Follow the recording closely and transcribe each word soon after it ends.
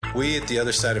We at the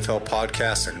Other Side of Hell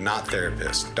podcast are not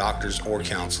therapists, doctors, or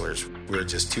counselors. We're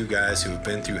just two guys who have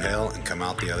been through hell and come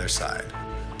out the other side.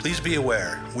 Please be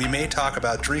aware, we may talk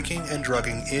about drinking and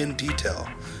drugging in detail.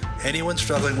 Anyone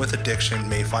struggling with addiction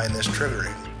may find this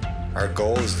triggering. Our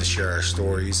goal is to share our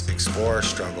stories, explore our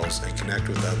struggles, and connect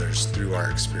with others through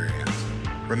our experience.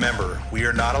 Remember, we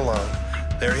are not alone.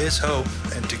 There is hope,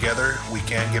 and together we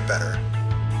can get better.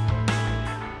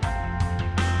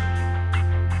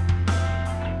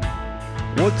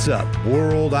 What's up,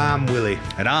 world? I'm Willie.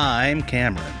 And I'm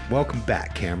Cameron. Welcome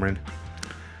back, Cameron.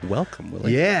 Welcome,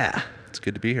 Willie. Yeah, It's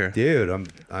good to be here. dude.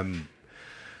 I'm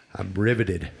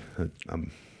riveted.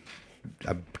 I'm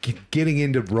getting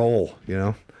into role. You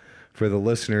know, for the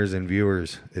listeners and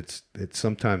viewers, it's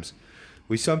sometimes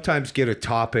we get a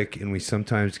topic and we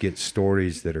sometimes get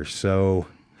stories that are so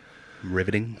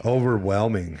Riveting.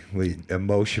 overwhelmingly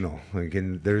emotional. Like,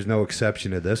 and there's no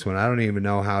exception to this one. I don't even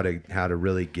know how to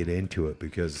really get into it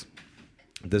because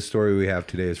this story we have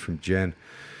today is from Jen,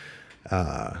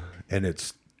 and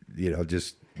it's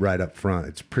just right up front.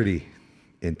 It's pretty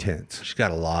intense. She's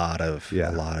got a lot of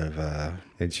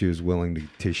And she was willing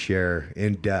to share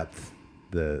in depth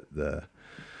the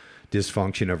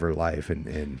dysfunction of her life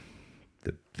and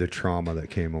the trauma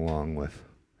that came along with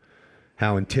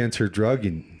how intense her drug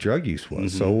use was. Mm-hmm.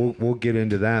 So we'll get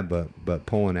into that, but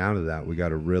pulling out of that, we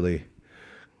got a really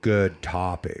good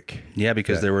topic. Yeah,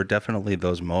 because there were definitely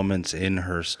those moments in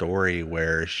her story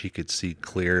where she could see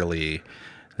clearly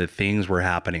that things were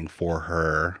happening for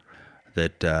her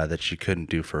that she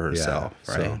couldn't do for herself.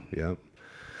 Yeah, right. So, yep.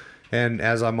 And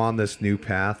as I'm on this new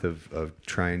path of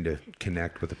trying to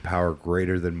connect with a power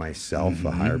greater than myself, Mm-hmm.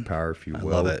 a higher power, if you will.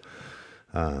 I love it.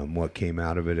 What came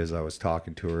out of it as I was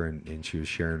talking to her and she was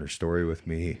sharing her story with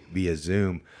me via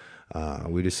Zoom,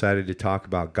 we decided to talk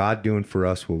about God doing for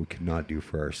us what we could not do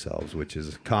for ourselves, which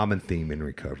is a common theme in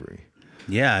recovery.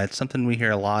 Yeah, it's something we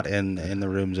hear a lot in the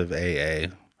rooms of AA,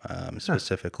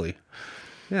 specifically.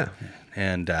 Yeah.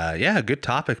 And good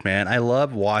topic, man. I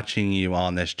love watching you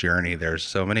on this journey. There's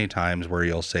so many times where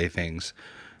you'll say things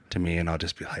to me and I'll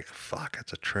just be like, fuck,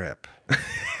 it's a trip.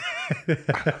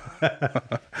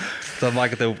 So I'm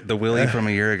like the Willie from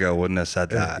a year ago wouldn't have said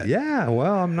that. Yeah,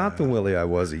 well, I'm not the Willie I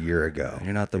was a year ago.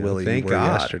 You're not the Willie thank you were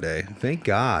God. yesterday. Thank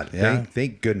God. Yeah.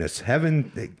 Thank goodness.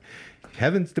 Heavens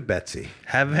to Betsy.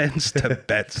 Heavens to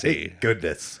Betsy. Thank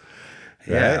goodness.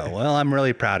 Yeah, Right? well, I'm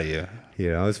really proud of you.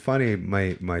 It's funny.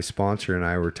 My sponsor and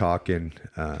I were talking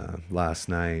last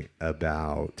night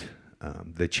about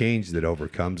the change that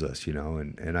overcomes us,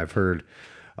 and I've heard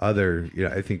other,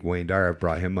 I think Wayne Dyer, I've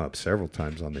brought him up several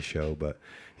times on the show, but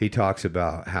he talks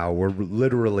about how we're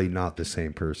literally not the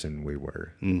same person we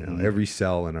were. Mm-hmm. Every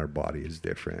cell in our body is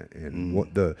different. And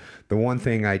what the one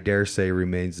thing I dare say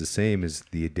remains the same is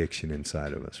the addiction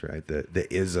inside of us, right? The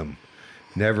ism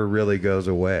never really goes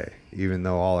away, even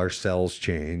though all our cells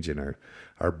change and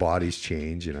our bodies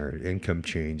change and our income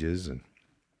changes and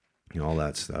all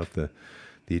that stuff. The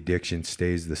addiction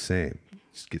stays the same.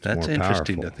 It gets That's more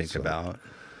interesting powerful. to think about.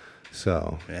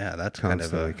 So Yeah, that's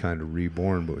constantly kind of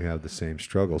reborn, but we have the same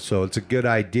struggle. So it's a good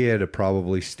idea to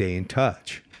probably stay in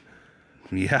touch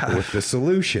with the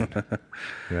solution,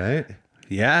 right?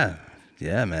 Yeah,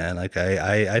 man. Like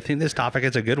I think this topic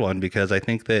is a good one because I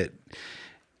think that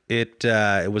it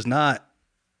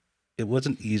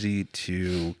wasn't easy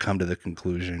to come to the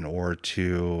conclusion or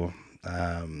to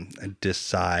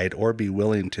decide or be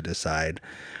willing to decide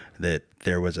that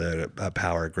there was a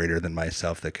power greater than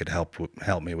myself that could help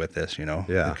me with this,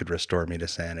 that could restore me to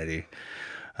sanity.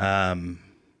 But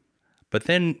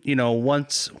then,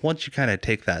 once you kind of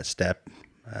take that step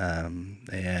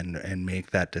and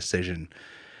make that decision,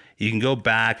 you can go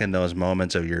back in those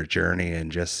moments of your journey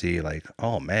and just see like,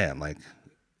 oh man, like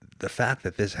the fact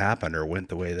that this happened or went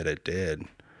the way that it did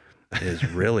is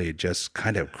really just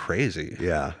kind of crazy.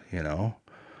 Yeah.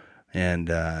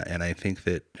 And I think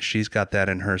that she's got that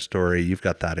in her story. You've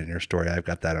got that in your story. I've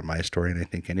got that in my story. And I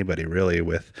think anybody really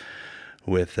with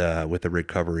a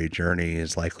recovery journey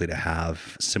is likely to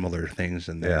have similar things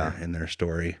in their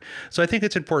story. So I think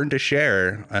it's important to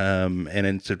share, and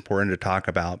it's important to talk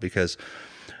about because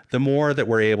the more that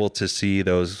we're able to see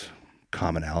those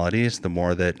commonalities, the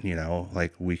more that,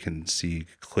 like we can see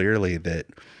clearly that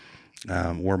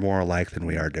we're more alike than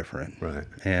we are different. Right.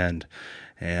 And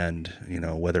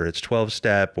whether it's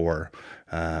 12-step or,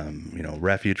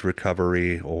 refuge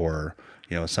recovery or,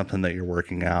 something that you're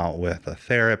working out with a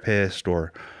therapist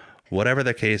or whatever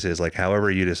the case is, like however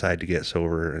you decide to get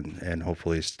sober and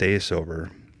hopefully stay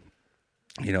sober,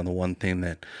 the one thing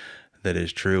that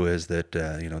is true is that,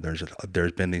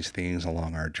 there's been these things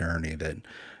along our journey that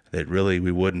that really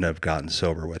we wouldn't have gotten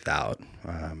sober without.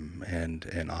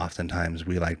 And oftentimes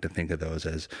we like to think of those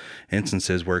as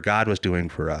instances where God was doing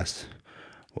for us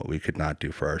what we could not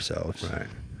do for ourselves. Right.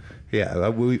 Yeah.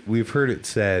 We've heard it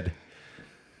said,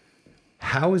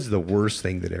 how is the worst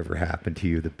thing that ever happened to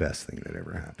you the best thing that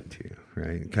ever happened to you?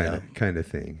 Right. Kind of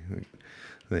thing.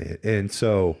 And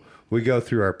so we go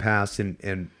through our past,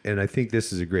 and I think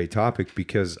this is a great topic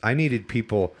because I needed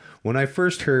people, when I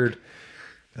first heard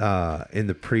in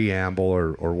the preamble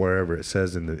or wherever it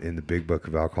says in the big book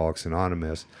of Alcoholics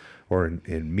Anonymous, or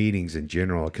in meetings in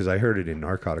general, because I heard it in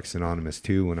Narcotics Anonymous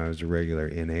too when I was a regular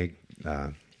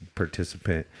NA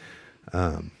participant,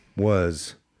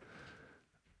 was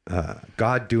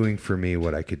God doing for me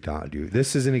what I could not do.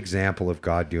 This is an example of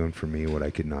God doing for me what I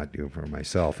could not do for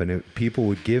myself. And people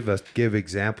would give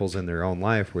examples in their own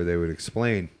life where they would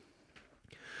explain,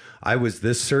 I was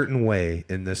this certain way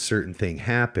and this certain thing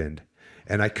happened,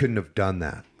 and I couldn't have done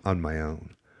that on my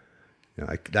own. You know,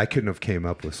 I couldn't have came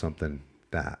up with something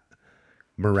that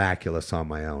miraculous on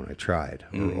my own. I tried,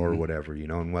 or whatever, you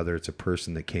know, and whether it's a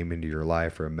person that came into your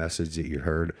life or a message that you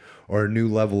heard or a new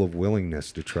level of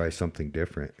willingness to try something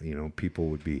different, you know, people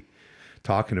would be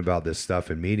talking about this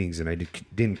stuff in meetings, and I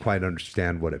didn't quite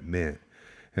understand what it meant.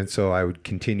 And so I would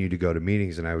continue to go to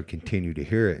meetings, and I would continue to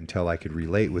hear it until I could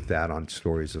relate with that on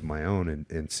stories of my own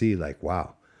and see like,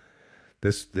 wow,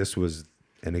 this was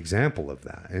an example of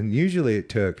that. And usually it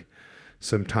took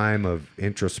some time of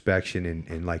introspection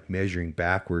and like measuring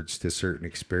backwards to certain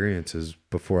experiences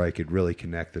before I could really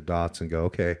connect the dots and go,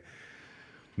 okay,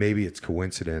 maybe it's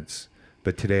coincidence,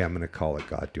 but today I'm going to call it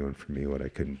God doing for me what I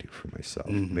couldn't do for myself.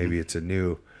 Maybe it's a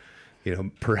new, you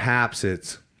know, perhaps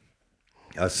it's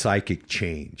a psychic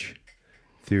change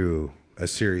through a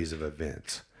series of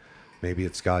events. Maybe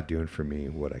it's God doing for me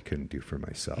what I couldn't do for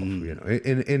myself, you know,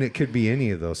 and it could be any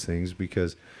of those things,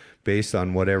 because based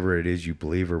on whatever it is you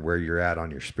believe or where you're at on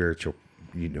your spiritual,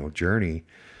 you know, journey,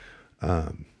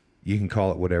 you can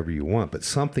call it whatever you want, but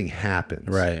something happens,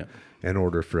 right, in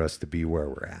order for us to be where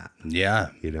we're at. Yeah.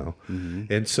 You know?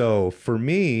 And so for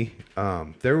me,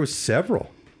 there was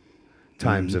several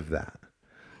times of that.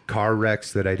 Car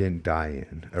wrecks that I didn't die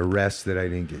in, arrests that I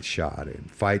didn't get shot in,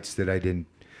 fights that I didn't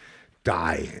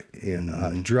die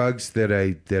in, drugs that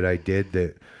I did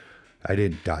that I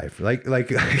didn't die for.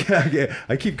 Like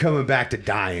I keep coming back to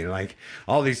dying. Like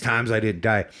all these times I didn't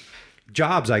die.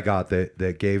 Jobs I got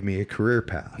that gave me a career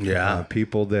path. Yeah.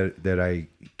 People that I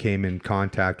came in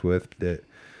contact with that,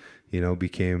 you know,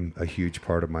 became a huge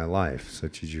part of my life,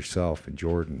 such as yourself and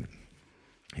Jordan,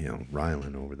 you know,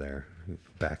 Rylan over there,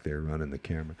 back there running the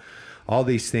camera. All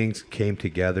these things came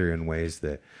together in ways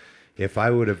that if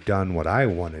I would have done what I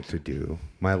wanted to do,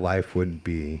 my life wouldn't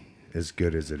be as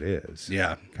good as it is.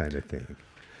 Yeah. Kind of thing.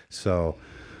 So,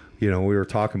 you know, we were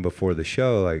talking before the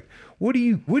show, like, what do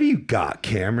you got,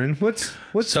 Cameron? What's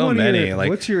so many,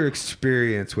 what's your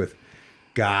experience with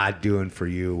God doing for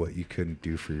you what you couldn't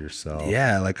do for yourself?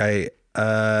 Yeah. Like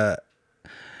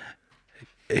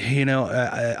you know,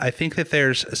 I think that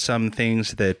there's some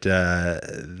things that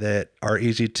are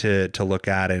easy to look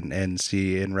at and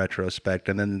see in retrospect,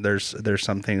 and then there's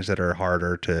some things that are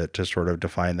harder to sort of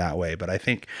define that way. But I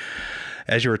think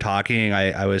as you were talking,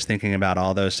 I was thinking about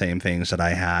all those same things that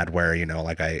I had, where, you know,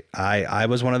 like I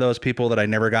was one of those people that I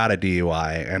never got a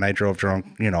DUI, and I drove drunk,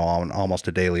 you know, on almost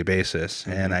a daily basis,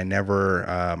 and I've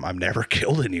never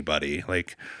killed anybody.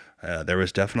 Like there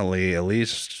was definitely at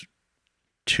least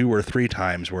 2 or 3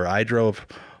 times where I drove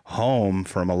home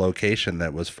from a location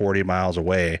that was 40 miles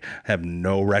away, have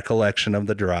no recollection of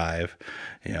the drive.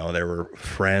 You know, there were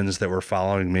friends that were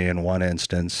following me in one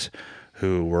instance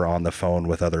who were on the phone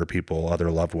with other people,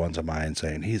 other loved ones of mine,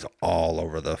 saying he's all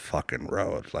over the fucking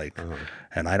road. Like,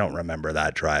 and I don't remember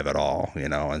that drive at all, you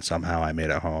know, and somehow I made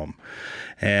it home.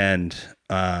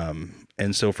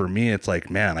 And so for me, it's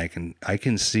like, man, I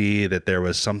can see that there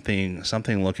was something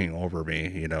looking over me,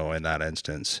 you know, in that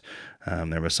instance.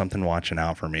 There was something watching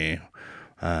out for me,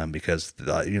 because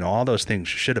you know, all those things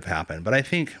should have happened. But I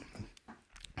think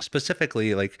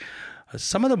specifically, like,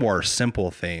 some of the more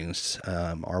simple things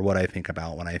are what I think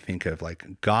about when I think of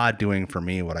like God doing for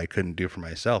me what I couldn't do for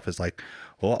myself. Is like,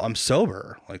 well, I'm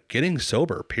sober. Like, getting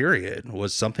sober, period,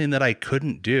 was something that I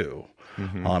couldn't do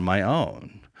on my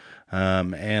own.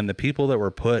 And the people that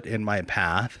were put in my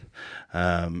path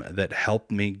that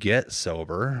helped me get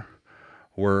sober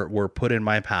were put in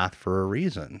my path for a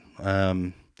reason.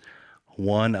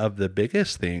 One of the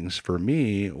biggest things for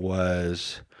me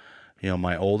was, you know,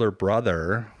 my older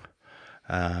brother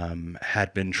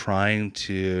had been trying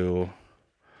to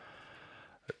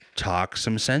talk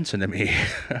some sense into me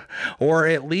or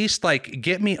at least like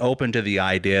get me open to the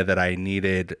idea that I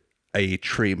needed a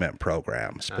treatment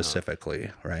program specifically.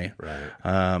 Right.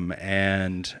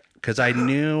 And because I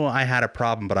knew I had a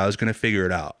problem, but I was going to figure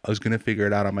it out. I was going to figure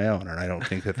it out on my own. And I don't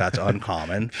think that that's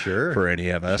uncommon for any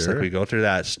of us. Like we go through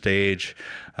that stage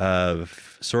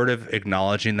of sort of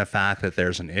acknowledging the fact that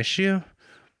there's an issue,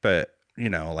 but you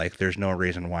know, like there's no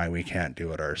reason why we can't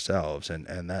do it ourselves.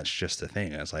 And that's just the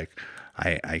thing. It's like,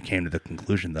 I came to the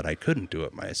conclusion that I couldn't do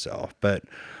it myself. But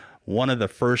one of the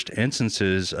first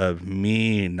instances of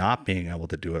me not being able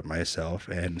to do it myself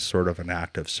and sort of an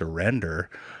act of surrender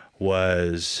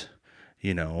was,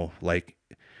 you know, like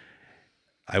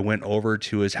I went over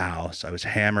to his house. I was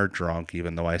hammered drunk,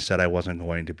 even though I said I wasn't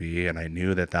going to be. And I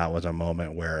knew that that was a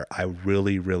moment where I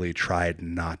really, really tried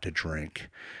not to drink.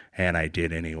 And I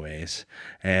did anyways.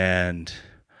 And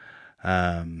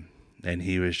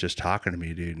he was just talking to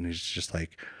me, dude. And he's just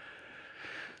like,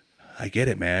 I get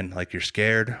it, man. Like you're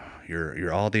scared.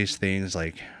 You're all these things.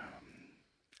 Like,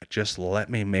 just let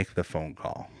me make the phone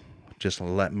call. Just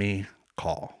let me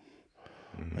call,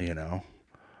 you know,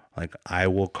 like I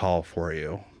will call for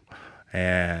you.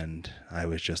 And I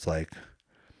was just like,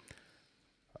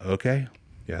 okay.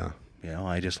 Yeah. You know,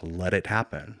 I just let it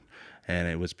happen. And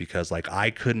it was because like, I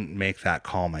couldn't make that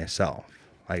call myself.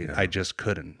 I just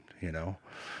couldn't, you know,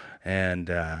 and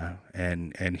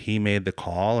he made the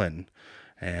call and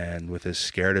with as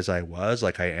scared as I was,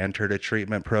 like I entered a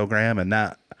treatment program, and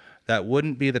that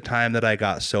wouldn't be the time that I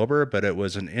got sober, but it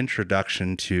was an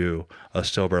introduction to a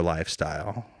sober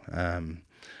lifestyle. I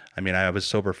mean, I was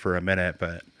sober for a minute,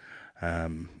 but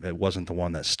it wasn't the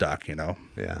one that stuck, you know?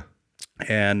 Yeah.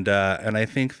 And I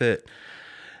think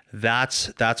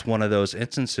that's one of those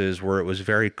instances where it was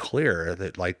very clear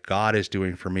that like God is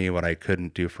doing for me what I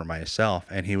couldn't do for myself.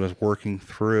 And he was working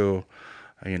through,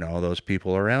 you know, those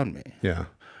people around me. Yeah.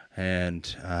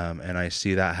 And I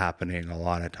see that happening a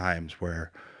lot of times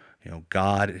where, you know,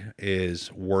 God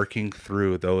is working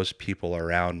through those people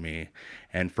around me.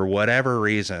 And for whatever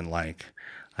reason, like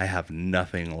I have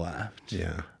nothing left.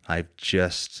 Yeah. I've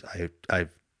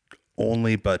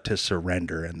only but to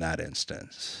surrender in that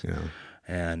instance. Yeah.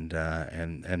 And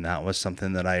that was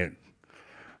something that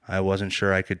I wasn't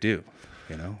sure I could do,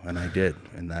 you know, and I did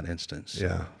in that instance.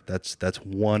 Yeah. So that's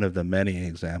one of the many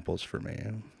examples for me.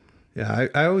 Yeah.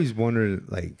 I always wondered,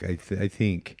 like, I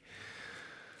think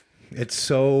it's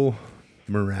so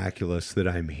miraculous that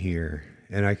I'm here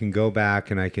and I can go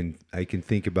back and I can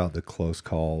think about the close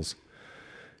calls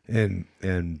and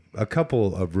a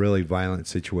couple of really violent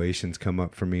situations come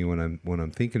up for me when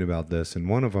I'm thinking about this. And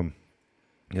one of them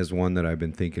is one that I've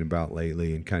been thinking about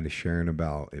lately and kind of sharing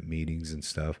about at meetings and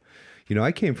stuff. You know,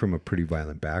 I came from a pretty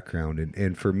violent background,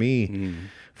 and for me,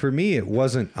 it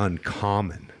wasn't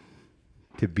uncommon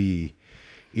to be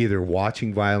either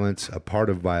watching violence, a part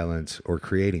of violence, or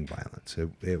creating violence.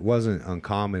 It wasn't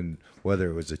uncommon whether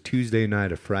it was a Tuesday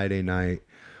night, a Friday night,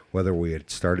 whether we had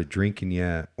started drinking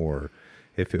yet, or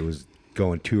if it was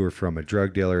going to or from a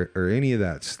drug dealer or any of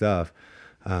that stuff.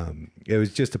 It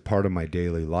was just a part of my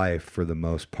daily life for the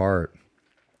most part.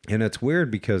 And it's weird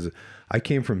because I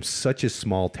came from such a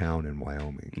small town in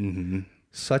Wyoming,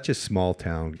 such a small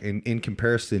town in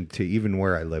comparison to even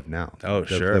where I live now. Oh,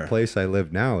 sure. The place I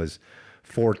live now is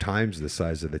 4 times the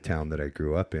size of the town that I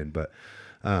grew up in. But,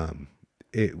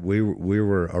 we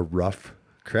were a rough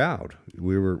crowd.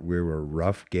 We were a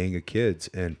rough gang of kids.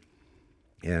 And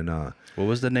what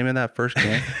was the name of that first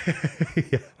gang?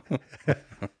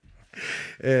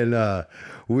 And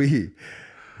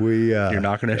you're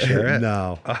not going to share it?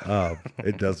 No,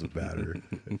 it doesn't matter.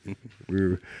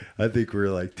 I think we were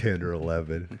like 10 or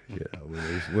 11. Yeah,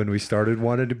 when we started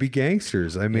wanting to be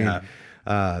gangsters. I mean,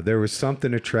 there was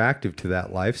something attractive to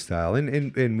that lifestyle,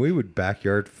 and we would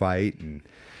backyard fight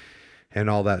and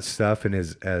all that stuff. And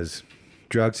as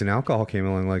drugs and alcohol came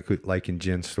along, like in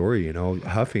Jen's story, you know,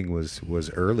 huffing was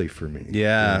early for me.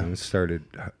 Yeah. You know, it started,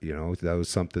 you know, that was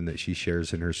something that she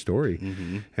shares in her story.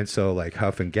 And so like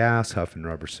huffing gas, huffing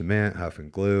rubber cement, huffing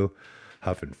glue,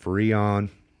 huffing Freon,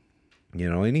 you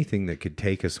know, anything that could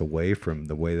take us away from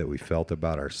the way that we felt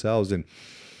about ourselves. And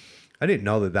I didn't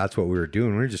know that that's what we were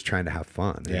doing. We were just trying to have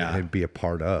fun and be a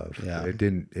part of. Yeah. It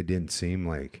didn't seem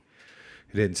like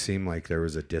there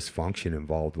was a dysfunction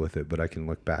involved with it, but I can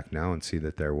look back now and see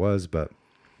that there was. But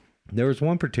there was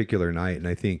one particular night, and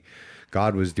I think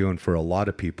God was doing for a lot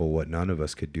of people what none of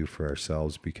us could do for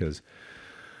ourselves, because,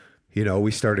 you know, we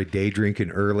started day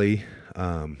drinking early.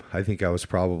 I think I was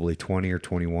probably 20 or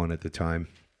 21 at the time.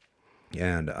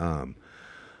 And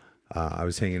I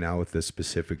was hanging out with this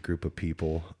specific group of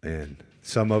people, and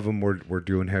some of them were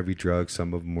doing heavy drugs.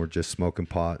 Some of them were just smoking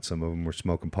pot. Some of them were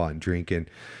smoking pot and drinking.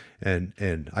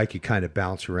 And I could kind of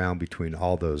bounce around between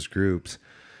all those groups.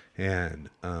 And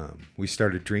we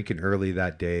started drinking early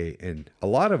that day. And a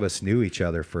lot of us knew each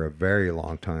other for a very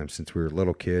long time since we were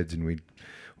little kids. And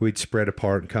we'd spread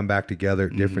apart and come back together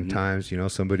at different times. You know,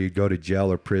 somebody would go to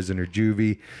jail or prison or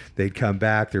juvie. They'd come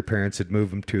back. Their parents had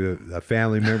moved them to a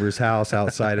family member's house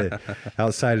outside of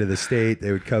the state.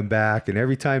 They would come back. And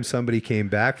every time somebody came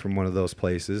back from one of those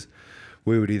places,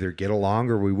 we would either get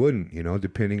along or we wouldn't, you know,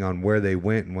 depending on where they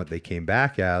went and what they came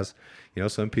back as. You know,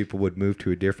 some people would move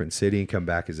to a different city and come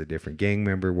back as a different gang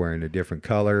member wearing a different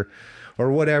color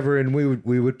or whatever. And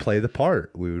we would play the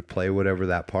part. We would play whatever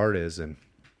that part is. And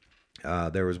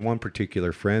there was one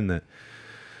particular friend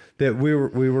that we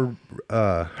were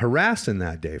harassing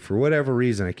that day for whatever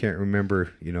reason. I can't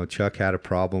remember. You know, Chuck had a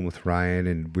problem with Ryan,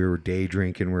 and we were day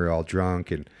drinking. We were all drunk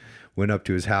and went up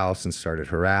to his house and started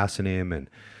harassing him.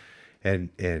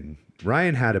 And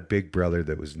Ryan had a big brother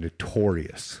that was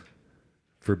notorious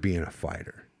for being a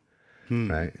fighter,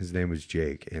 right? His name was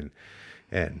Jake.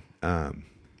 And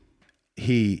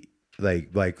he,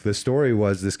 like the story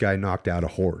was this guy knocked out a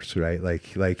horse, right?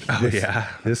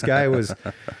 This guy was,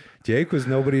 Jake was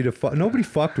nobody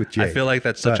fucked with Jake. I feel like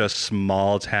that's such a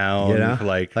small town. You know,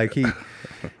 like he,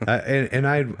 and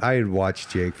I had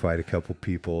watched Jake fight a couple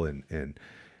people and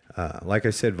like I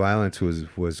said, violence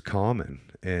was common.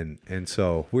 And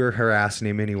so we were harassing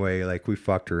him anyway. Like we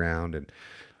fucked around and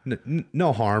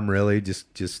no harm really.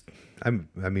 Just I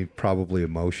mean, probably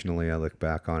emotionally, I look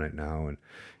back on it now and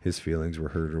his feelings were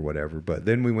hurt or whatever. But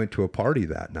then we went to a party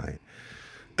that night,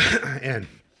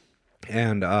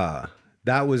 and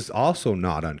that was also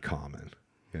not uncommon.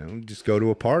 You know, just go to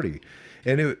a party,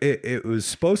 and it was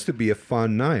supposed to be a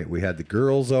fun night. We had the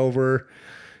girls over,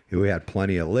 we had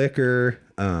plenty of liquor.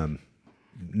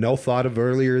 No thought of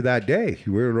earlier that day.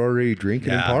 We were already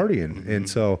drinking and partying. And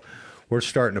so we're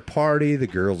starting to party. The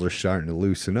girls are starting to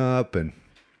loosen up and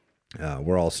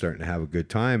we're all starting to have a good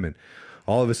time. And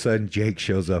all of a sudden Jake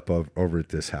shows up over at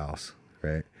this house,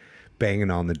 right? Banging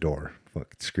on the door,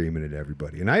 fucking screaming at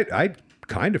everybody. And I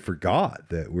kind of forgot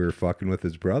that we were fucking with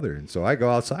his brother. And so I go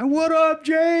outside, "What up,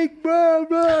 Jake?" Blah,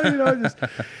 blah, you know,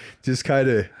 just kind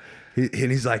of,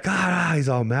 and he's like, he's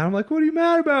all mad. I'm like, "What are you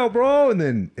mad about, bro?" And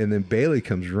then Bailey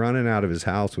comes running out of his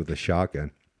house with a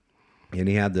shotgun. And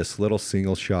he had this little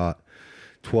single shot,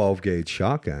 12 gauge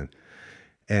shotgun.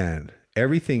 And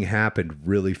everything happened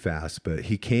really fast, but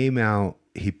he came out,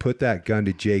 he put that gun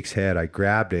to Jake's head. I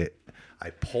grabbed it, I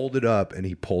pulled it up, and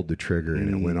he pulled the trigger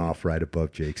and it went off right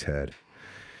above Jake's head.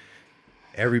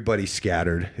 Everybody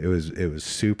scattered. It was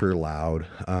super loud.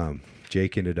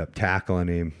 Jake ended up tackling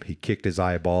him. He kicked his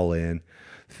eyeball in.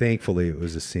 Thankfully, it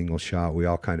was a single shot. We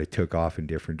all kind of took off in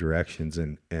different directions,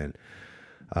 and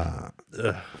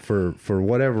for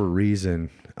whatever reason,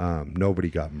 nobody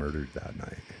got murdered that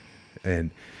night,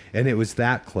 and it was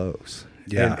that close.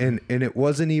 Yeah, and it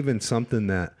wasn't even something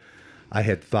that I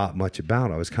had thought much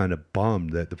about. I was kind of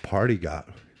bummed that the party got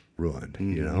ruined,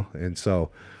 you know, and so,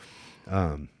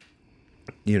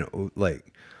 you know, like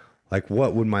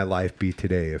what would my life be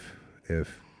today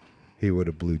if he would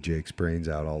have blew Jake's brains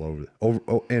out all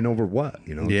over what,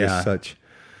 you know, just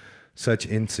such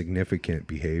insignificant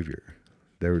behavior.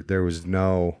 There was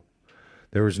no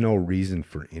reason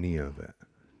for any of it,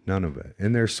 none of it.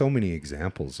 And there's so many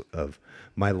examples of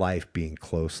my life being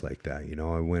close like that. You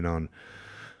know, I went on,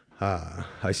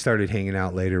 I started hanging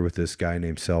out later with this guy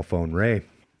named Cell Phone Ray.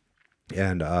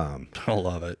 And I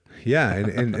love it. Yeah,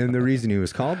 and the reason he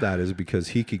was called that is because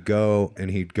he could go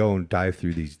and dive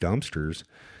through these dumpsters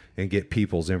and get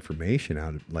people's information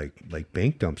out of like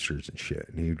bank dumpsters and shit.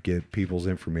 And he would get people's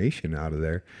information out of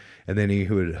there, and then he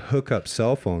would hook up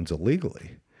cell phones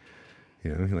illegally.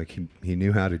 You know, like he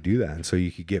knew how to do that, and so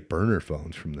you could get burner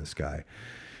phones from this guy.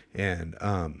 And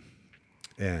I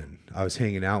was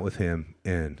hanging out with him,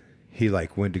 and he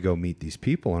like went to go meet these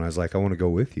people, and I was like, "I want to go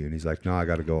with you." And he's like, "No, I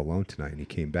got to go alone tonight." And he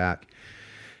came back,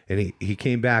 and he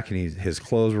came back, and his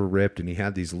clothes were ripped, and he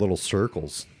had these little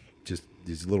circles, just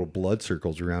these little blood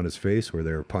circles around his face where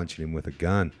they were punching him with a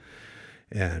gun.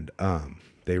 And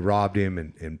they robbed him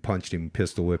and punched him,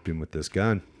 pistol whipped him with this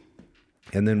gun.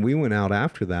 And then we went out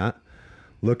after that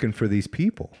looking for these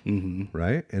people,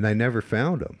 right? And I never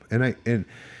found them.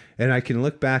 And I can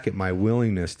look back at my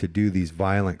willingness to do these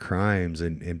violent crimes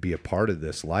and be a part of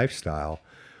this lifestyle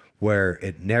where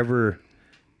it never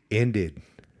ended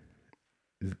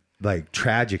like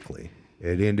tragically.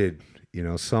 It ended, you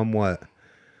know, somewhat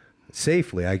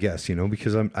safely, I guess, you know,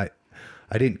 because I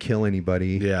I didn't kill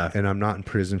anybody. Yeah. And I'm not in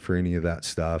prison for any of that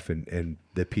stuff. And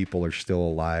the people are still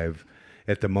alive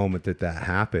at the moment that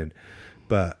happened.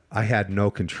 But I had no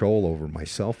control over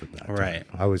myself at that time. Right.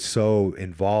 I was so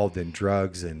involved in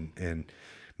drugs and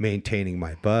maintaining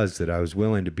my buzz that I was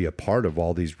willing to be a part of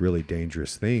all these really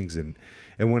dangerous things. And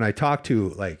when I talk to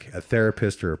like a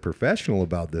therapist or a professional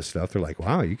about this stuff, they're like,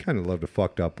 wow, you kind of lived a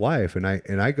fucked up life. And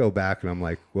I go back and I'm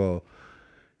like, well,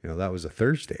 that was a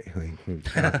Thursday.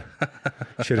 Like,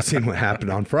 should have seen what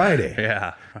happened on Friday.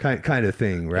 Yeah. Kind of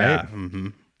thing. Right. Yeah. Mm-hmm.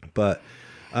 But,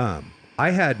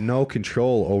 I had no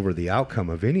control over the outcome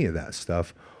of any of that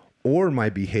stuff or my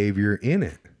behavior in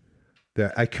it.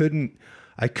 That I couldn't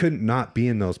not be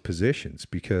in those positions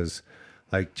because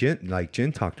like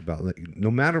Jen talked about, like, no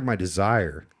matter my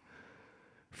desire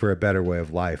for a better way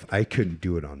of life, I couldn't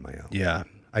do it on my own. Yeah.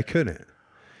 I couldn't.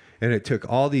 And it took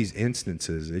all these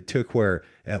instances. It took where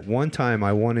at one time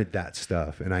I wanted that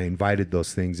stuff and I invited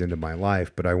those things into my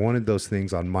life, but I wanted those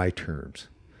things on my terms.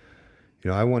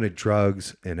 I wanted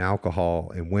drugs and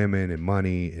alcohol and women and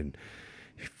money and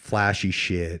flashy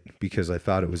shit because I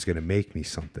thought it was going to make me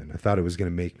something. I thought it was going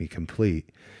to make me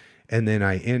complete. And then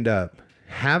I end up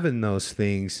having those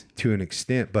things to an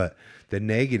extent, but the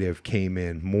negative came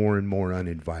in more and more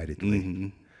uninvitedly. Mm-hmm.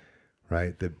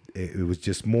 Right? It was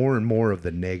just more and more of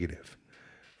the negative.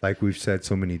 Like we've said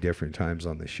so many different times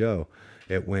on the show,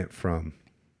 it went from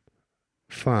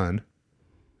fun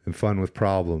and fun with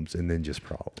problems and then just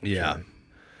problems. Yeah. Right?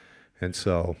 And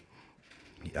so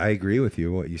I agree with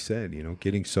you, what you said,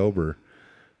 getting sober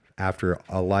after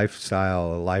a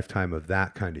lifetime of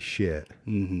that kind of shit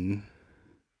mm-hmm.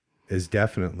 is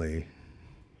definitely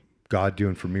God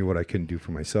doing for me what I couldn't do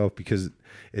for myself, because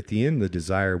at the end, the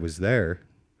desire was there.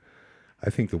 I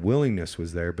think the willingness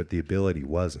was there, but the ability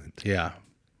wasn't. Yeah.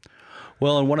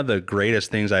 Well, and one of the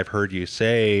greatest things I've heard you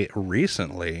say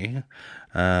recently,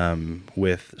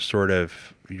 with sort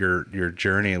of your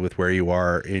journey, with where you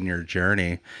are in your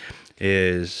journey,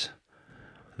 is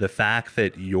the fact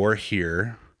that you're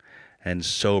here and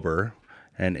sober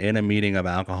and in a meeting of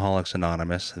Alcoholics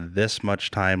Anonymous this much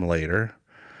time later.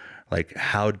 Like,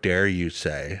 how dare you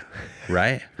say,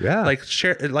 right? Yeah. Like,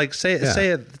 share, like say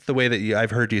it the way that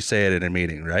I've heard you say it in a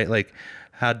meeting, right? Like,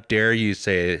 how dare you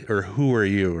say it, or who are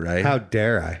you, right? How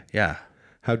dare I? Yeah.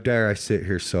 How dare I sit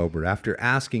here sober after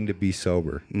asking to be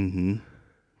sober, mm-hmm.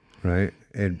 right?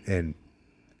 And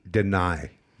deny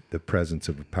the presence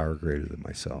of a power greater than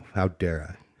myself. How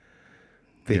dare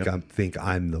I think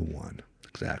I'm the one?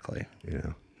 Exactly.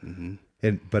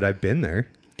 Mm-hmm. But I've been there.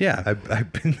 Yeah.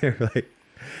 I've been there, like,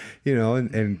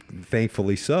 and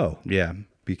thankfully so. Yeah.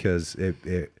 Because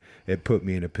it put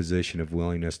me in a position of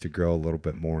willingness to grow a little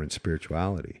bit more in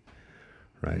spirituality,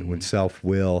 right? Mm-hmm. When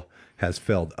self-will has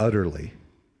failed utterly,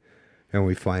 and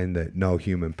we find that no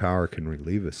human power can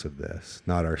relieve us of this,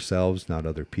 not ourselves, not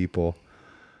other people,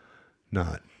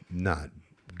 not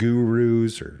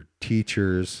gurus or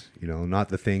teachers, not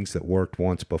the things that worked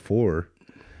once before,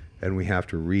 and we have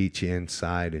to reach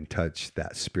inside and touch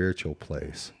that spiritual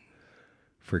place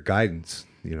for guidance,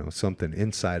 something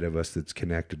inside of us that's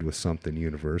connected with something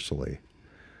universally.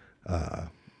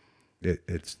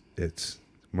 It's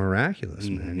miraculous,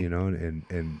 mm-hmm. man,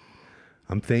 and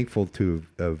I'm thankful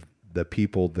of the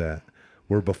people that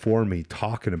were before me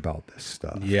talking about this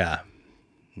stuff. Yeah.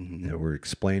 Mm-hmm. That were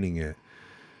explaining it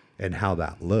and how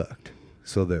that looked,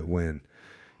 so that when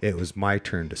it was my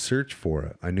turn to search for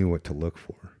it, I knew what to look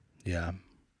for. Yeah.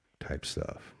 Type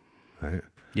stuff. Right.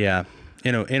 Yeah.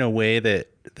 In a way that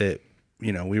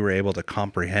we were able to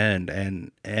comprehend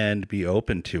and be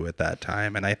open to at that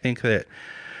time. And I think that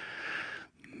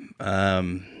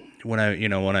when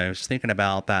I was thinking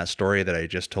about that story that I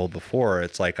just told before,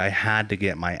 it's like I had to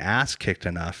get my ass kicked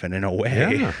enough. And in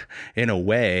a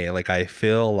way, like, I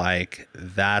feel like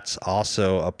that's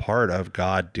also a part of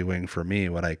God doing for me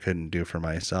what I couldn't do for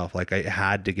myself. Like, I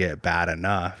had to get bad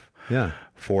enough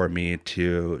for me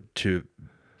to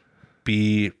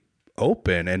be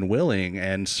open and willing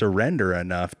and surrender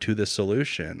enough to the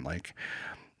solution. Like,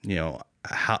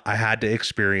 I had to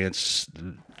experience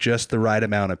just the right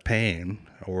amount of pain,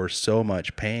 or so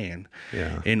much pain,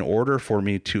 in order for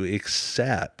me to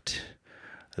accept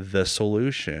the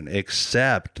solution,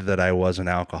 accept that I was an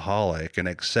alcoholic, and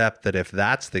accept that if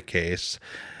that's the case,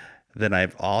 then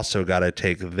I've also got to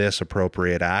take this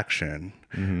appropriate action.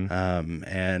 Mm-hmm.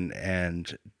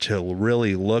 And to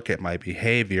really look at my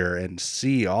behavior and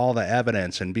see all the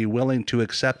evidence and be willing to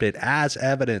accept it as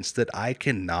evidence that I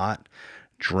cannot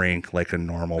drink like a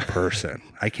normal person.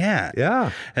 I can't.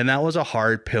 Yeah. And that was a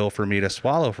hard pill for me to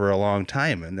swallow for a long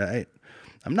time. And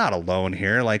I'm not alone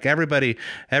here. Like everybody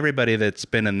that's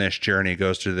been in this journey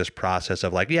goes through this process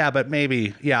of like, yeah, but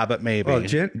maybe. Well,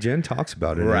 Jen talks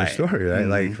about it in her story, right?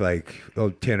 Mm-hmm. Like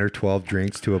 10 or 12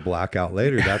 drinks to a blackout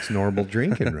later. That's normal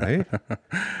drinking, right?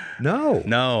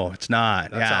 No, it's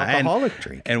not. That's alcoholic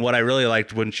drinking. And what I really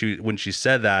liked when she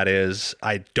said that is,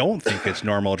 I don't think it's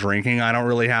normal drinking. I don't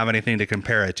really have anything to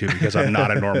compare it to because I'm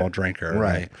not a normal drinker,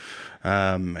 right?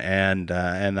 And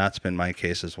that's been my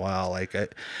case as well. Like,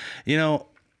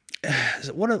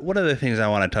 one of the things I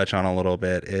want to touch on a little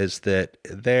bit is that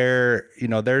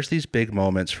there's these big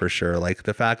moments for sure. Like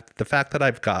the fact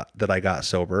that I got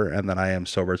sober and that I am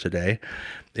sober today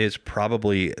is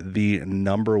probably the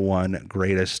number one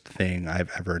greatest thing I've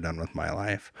ever done with my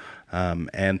life.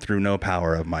 And through no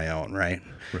power of my own, right?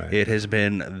 It has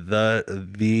been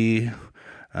the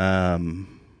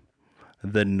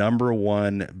number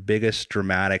one biggest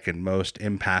dramatic and most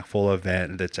impactful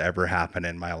event that's ever happened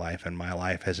in my life. And my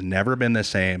life has never been the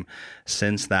same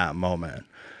since that moment.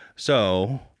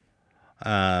 So,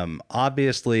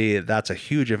 obviously that's a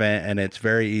huge event, and it's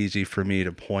very easy for me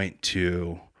to point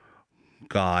to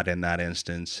God in that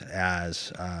instance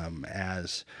as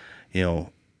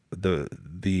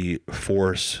the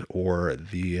force or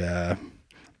the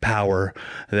power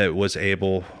that was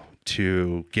able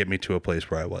to get me to a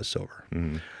place where I was sober.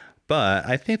 Mm-hmm. But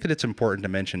I think that it's important to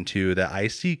mention too that I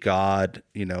see God,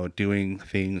 doing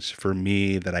things for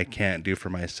me that I can't do for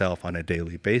myself on a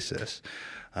daily basis.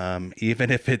 Even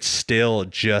if it's still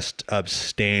just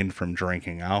abstain from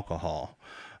drinking alcohol.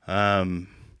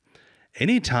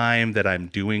 Anytime that I'm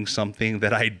doing something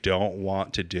that I don't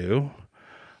want to do,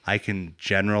 I can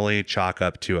generally chalk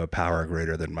up to a power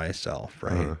greater than myself,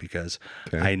 right? Because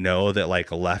I know that,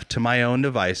 like, left to my own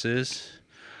devices,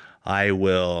 I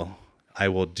will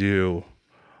do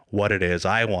what it is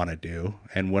I want to do.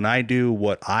 And when I do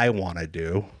what I want to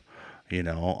do,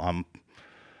 I'm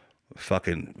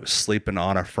fucking sleeping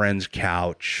on a friend's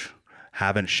couch,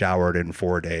 haven't showered in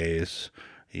 4 days,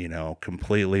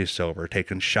 completely sober,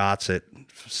 taking shots at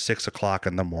 6 o'clock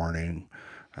in the morning,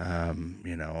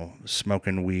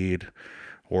 smoking weed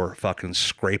or fucking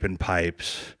scraping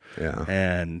pipes,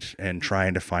 and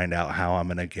trying to find out how I'm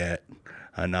going to get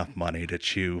enough money to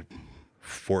chew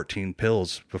 14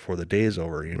 pills before the day's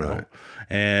over, Right.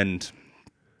 And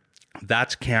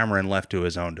that's Cameron left to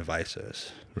his own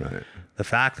devices. Right. The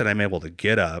fact that I'm able to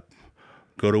get up,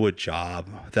 go to a job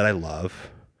that I love,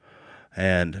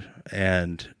 and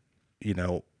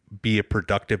be a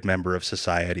productive member of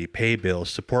society, pay bills,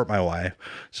 support my wife,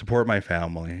 support my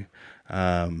family,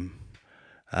 talk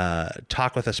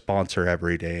with a sponsor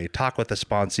every day, talk with a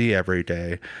sponsee every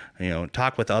day,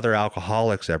 talk with other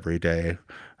alcoholics every day,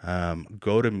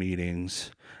 go to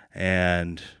meetings,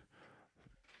 and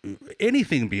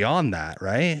anything beyond that,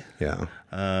 right? Yeah.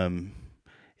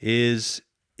 Is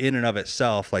in and of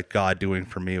itself like God doing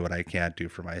for me what I can't do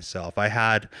for myself. I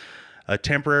had a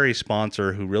temporary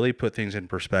sponsor who really put things in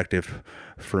perspective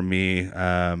for me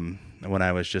when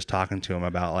I was just talking to him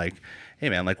about, like, hey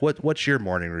man, like what's your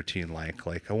morning routine like?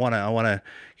 Like I want to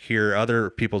hear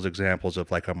other people's examples of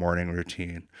like a morning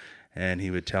routine. And he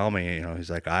would tell me,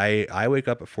 he's like, I wake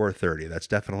up at 4:30. That's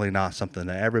definitely not something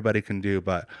that everybody can do,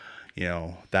 but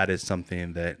that is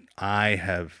something that I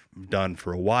have done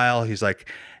for a while. He's like,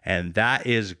 and that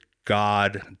is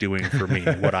God doing for me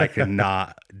what I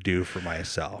cannot do for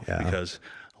myself. Yeah. Because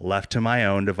left to my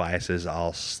own devices,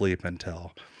 I'll sleep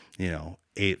until,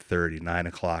 8:30, 9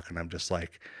 o'clock. And I'm just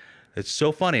like, it's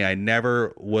so funny. I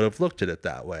never would have looked at it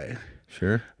that way.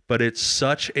 Sure. But it's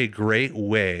such a great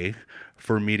way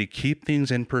for me to keep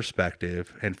things in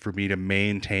perspective and for me to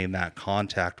maintain that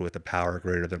contact with a power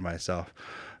greater than myself,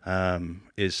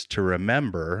 is to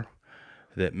remember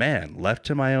that, man, left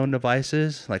to my own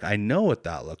devices, like I know what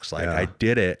that looks like. Yeah. I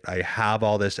did it. I have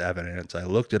all this evidence. I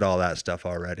looked at all that stuff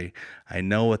already. I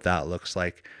know what that looks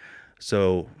like.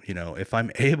 So, if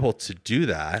I'm able to do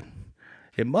that,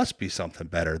 it must be something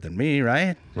better than me,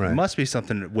 right? It must be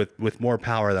something with more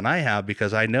power than I have,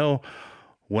 because I know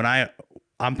when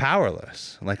I'm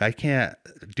powerless. Like I can't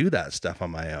do that stuff on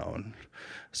my own.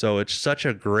 So it's such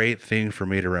a great thing for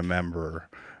me to remember,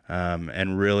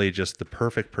 and really just the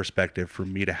perfect perspective for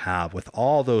me to have with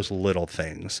all those little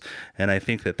things. And I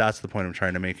think that that's the point I'm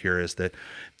trying to make here, is that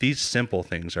these simple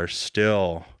things are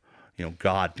still,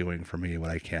 God doing for me what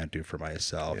I can't do for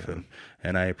myself. Yeah.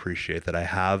 And I appreciate that I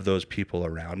have those people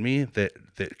around me that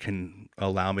can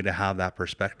allow me to have that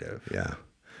perspective. Yeah.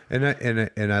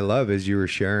 And I love, as you were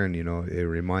sharing, it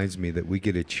reminds me that we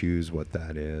get to choose what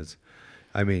that is.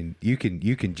 I mean, you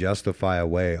can justify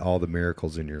away all the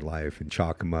miracles in your life and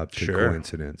chalk them up to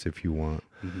coincidence if you want.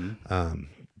 Mm-hmm.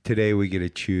 today we get to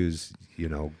choose,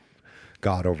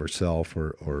 God over self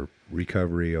or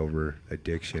recovery over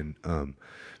addiction.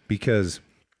 Because,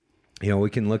 we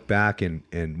can look back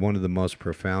and one of the most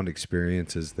profound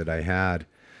experiences that I had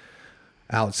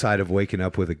outside of waking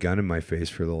up with a gun in my face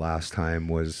for the last time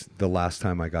was the last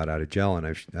time I got out of jail.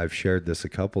 And I've shared this a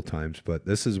couple times, but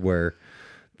this is where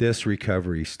this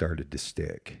recovery started to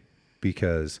stick,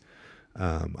 because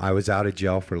I was out of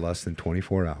jail for less than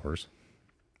 24 hours.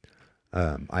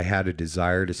 I had a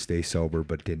desire to stay sober,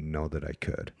 but didn't know that I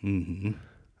could. Mm-hmm.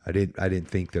 I didn't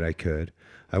think that I could.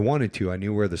 I wanted to. I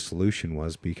knew where the solution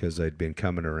was because I'd been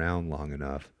coming around long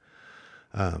enough.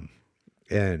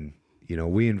 And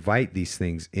we invite these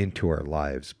things into our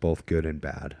lives, both good and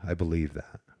bad. I believe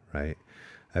that, right?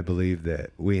 I believe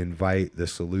that we invite the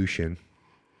solution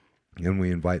and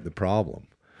we invite the problem.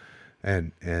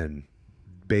 And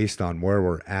based on where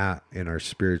we're at in our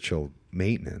spiritual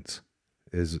maintenance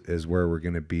is where we're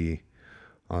going to be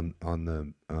on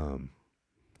the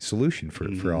solution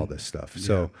for all this stuff.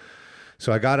 Yeah.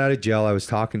 So I got out of jail. I was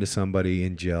talking to somebody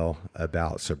in jail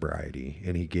about sobriety,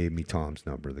 and he gave me Tom's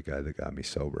number, the guy that got me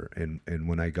sober. And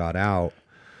when I got out,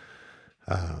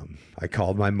 I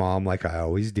called my mom like I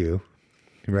always do,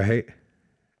 right?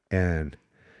 And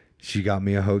she got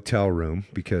me a hotel room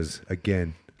because,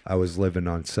 again, I was living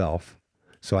on self,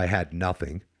 so I had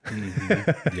nothing.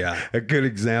 Mm-hmm. Yeah. A good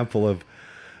example of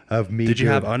me. Did you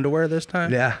have underwear this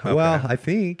time? Yeah. Okay. Well, I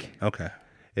think. Okay.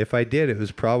 If I did, it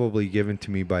was probably given to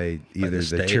me by either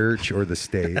the church or the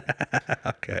state.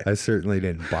 Okay. I certainly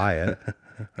didn't buy it,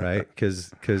 right?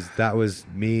 Because that was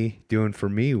me doing for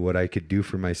me what I could do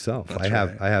for myself. I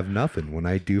have nothing when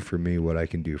I do for me what I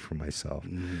can do for myself.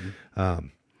 Mm-hmm.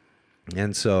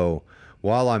 And so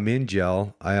while I'm in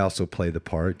jail, I also play the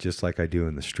part just like I do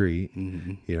in the street,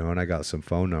 mm-hmm. And I got some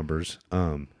phone numbers.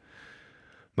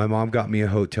 My mom got me a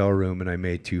hotel room, and I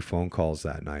made 2 phone calls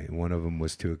that night. And one of them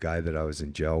was to a guy that I was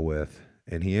in jail with,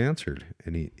 and he answered.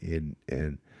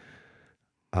 And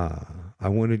I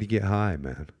wanted to get high,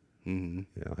 man.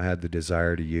 Mm-hmm. I had the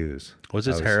desire to use. Was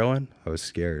this heroin? I was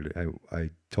scared.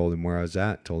 I told him where I was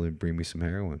at. Told him to bring me some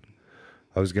heroin.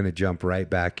 I was going to jump right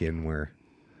back in where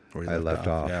I left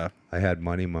off. Yeah. I had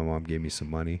money. My mom gave me some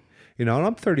money. And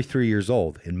I'm 33 years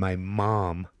old, and my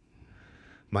mother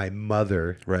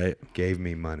gave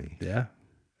me money. Yeah.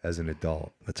 As an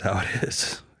adult. That's how it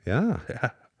is. Yeah.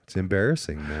 Yeah. It's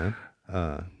embarrassing, man.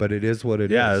 But it is what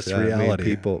it is. Yeah, it's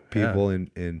reality. People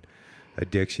in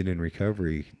addiction and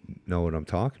recovery know what I'm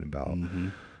talking about. Mm-hmm.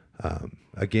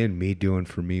 Again, me doing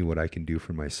for me what I can do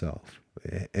for myself.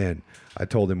 And I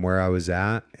told him where I was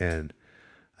at, and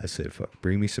I said, "Fuck,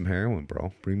 bring me some heroin,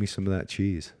 bro. Bring me some of that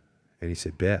cheese." And he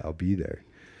said, "Bet, I'll be there."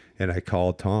 And I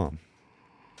called Tom,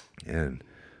 and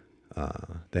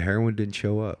the heroin didn't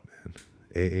show up, man.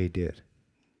 AA did.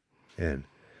 And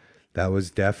that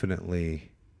was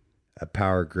definitely a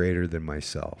power greater than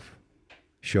myself,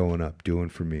 showing up, doing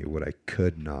for me what I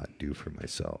could not do for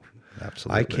myself.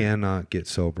 Absolutely. I cannot get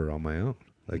sober on my own.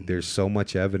 Like, there's so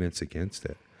much evidence against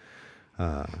it.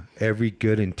 Every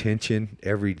good intention,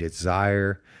 every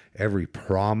desire, every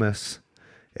promise,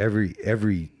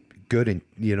 every good,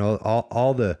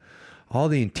 all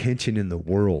the intention in the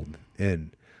world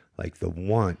and like the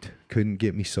want couldn't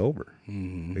get me sober.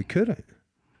 Mm-hmm. It couldn't.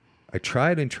 I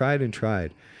tried and tried and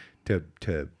tried to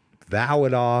vow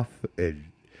it off and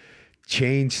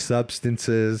change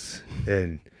substances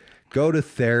and go to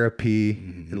therapy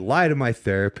and lie to my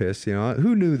therapist.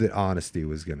 Who knew that honesty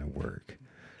was going to work?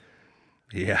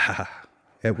 Yeah.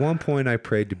 At one point I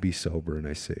prayed to be sober, and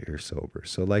I sit here sober.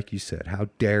 So like you said, how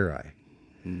dare I?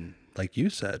 Like you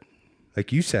said.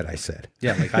 Like you said, I said.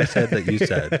 Yeah, like I said that you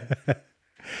said.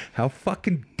 How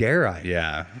fucking dare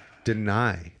I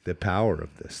deny the power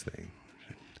of this thing?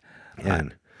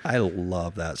 And I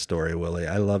love that story, Willie.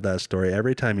 I love that story.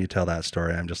 Every time you tell that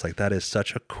story, I'm just like, that is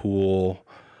such a cool,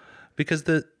 because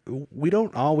we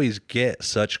don't always get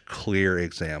such clear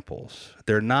examples.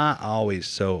 They're not always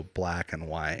so black and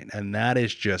white. And that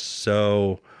is just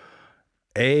so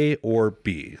A or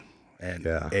B. And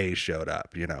A showed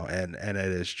up, and it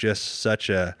is just such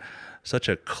a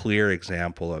clear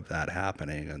example of that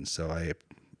happening. And so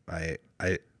I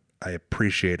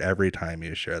appreciate every time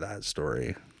you share that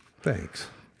story. Thanks.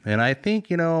 And I think,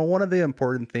 one of the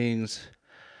important things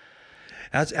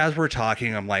as we're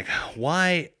talking, I'm like,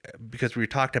 why? Because we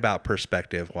talked about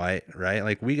perspective, why, right?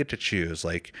 Like, we get to choose,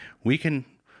 like we can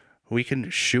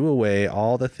shoo away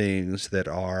all the things that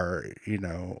are,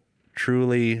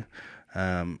 truly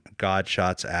God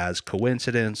shots as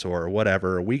coincidence or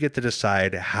whatever. We get to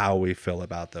decide how we feel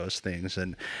about those things.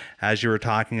 And as you were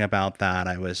talking about that,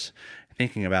 I was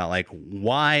thinking about like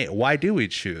why do we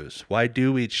choose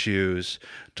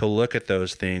to look at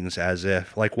those things as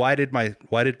if like why did my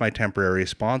temporary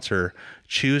sponsor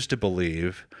choose to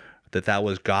believe that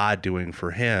was God doing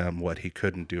for him what he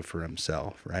couldn't do for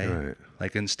himself, right?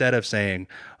 Like instead of saying,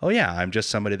 oh yeah, I'm just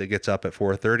somebody that gets up at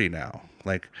 4:30 now,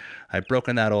 like I've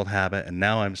broken that old habit and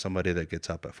now I'm somebody that gets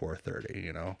up at 4:30,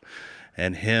 you know,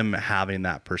 and him having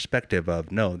that perspective of,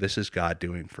 no, this is God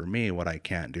doing for me what I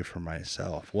can't do for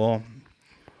myself. Well,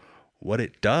 what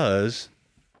it does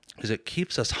is it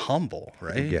keeps us humble,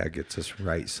 right? Yeah, it gets us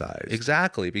right sized.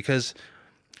 Exactly, because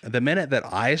the minute that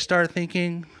I start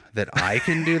thinking that I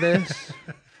can do this,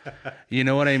 you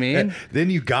know what I mean? Then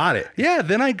you got it. Yeah,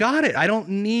 then I got it. I don't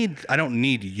need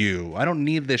you. I don't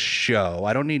need this show.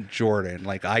 I don't need Jordan.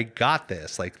 Like, I got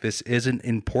this. Like, this isn't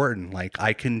important. Like,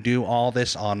 I can do all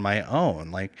this on my own.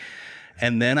 Like,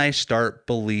 and then I start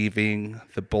believing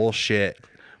the bullshit.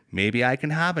 Maybe I can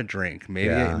have a drink.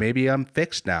 Maybe I'm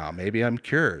fixed now. Maybe I'm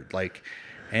cured. Like,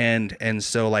 and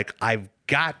so like I've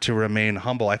got to remain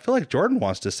humble. I feel like Jordan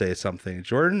wants to say something.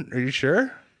 Jordan, are you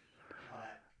sure?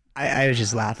 I was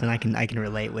just laughing. I can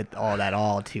relate with all that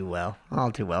all too well.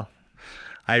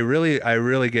 I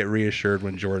really get reassured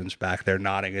when Jordan's back there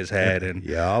nodding his head and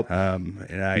Yep. And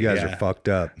You guys are fucked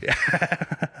up.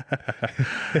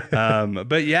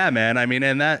 But yeah, man, I mean,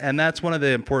 and that's one of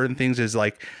the important things is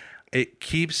like it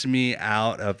keeps me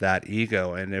out of that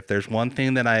ego. And if there's one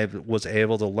thing that I was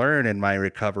able to learn in my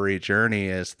recovery journey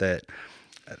is that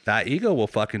ego will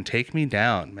fucking take me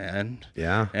down, man.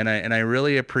 Yeah. And I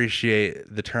really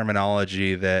appreciate the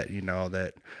terminology that, you know,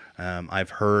 that I've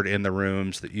heard in the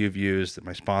rooms that you've used, that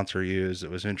my sponsor used,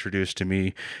 that was introduced to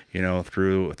me, you know,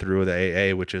 through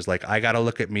the AA, which is like, I got to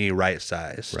look at me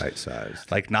right-sized.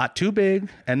 Right-sized. Like not too big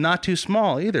and not too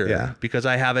small either. Yeah. Because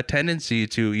I have a tendency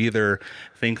to either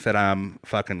think that I'm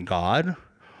fucking God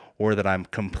or that I'm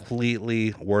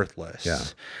completely worthless. Yeah.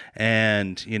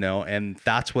 And, you know, and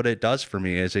that's what it does for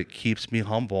me is it keeps me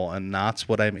humble. And that's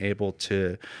what I'm able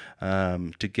to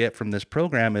get from this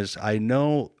program is I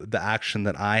know the action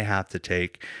that I have to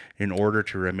take in order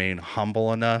to remain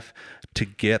humble enough to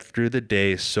get through the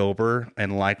day sober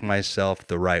and like myself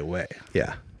the right way.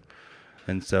 Yeah.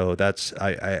 And so that's,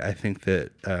 I think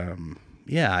that,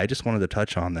 yeah, I just wanted to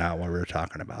touch on that while we were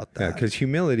talking about that. Yeah, because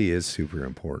humility is super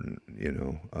important, you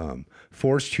know.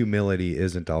 Forced humility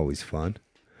isn't always fun,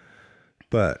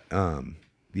 but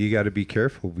you got to be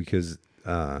careful because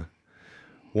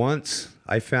once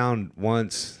I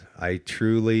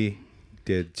truly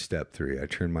did step 3, I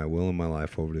turned my will and my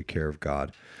life over to the care of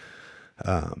God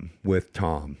with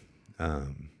Tom.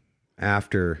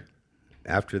 After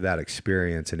that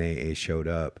experience and AA showed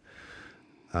up,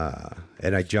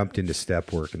 and I jumped into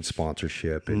step work and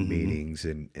sponsorship and meetings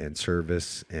and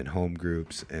service and home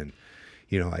groups. And,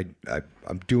 you know,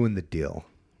 I'm doing the deal,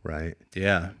 right?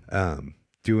 Yeah.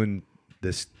 Doing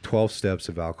this 12 steps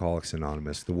of Alcoholics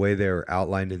Anonymous, the way they were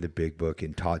outlined in the big book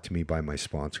and taught to me by my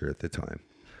sponsor at the time.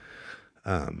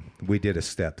 We did a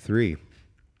step 3.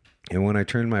 And when I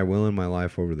turned my will and my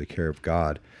life over to the care of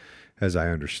God, as I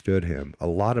understood him, a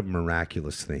lot of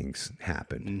miraculous things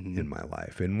happened in my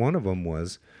life. And one of them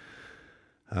was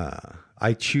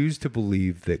I choose to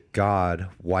believe that God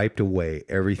wiped away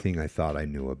everything I thought I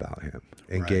knew about him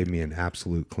and gave me an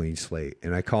absolute clean slate.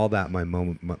 And I call that my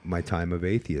moment, my time of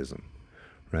atheism,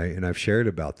 right? And I've shared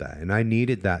about that. And I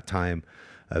needed that time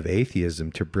of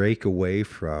atheism to break away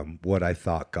from what I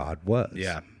thought God was.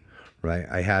 Yeah. Right?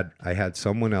 I had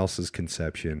someone else's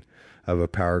conception of a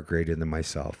power greater than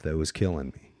myself that was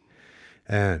killing me.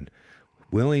 And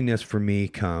willingness for me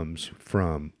comes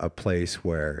from a place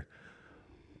where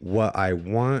what I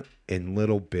want in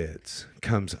little bits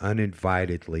comes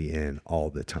uninvitedly in all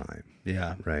the time.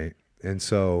 Yeah. Right. And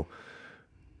so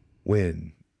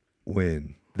when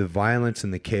the violence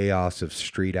and the chaos of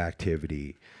street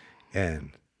activity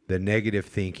and the negative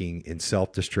thinking and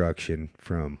self-destruction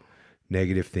from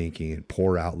negative thinking and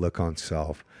poor outlook on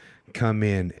self come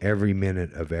in every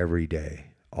minute of every day,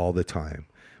 all the time,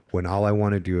 when all I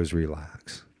want to do is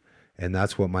relax. And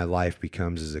that's what my life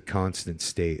becomes, is a constant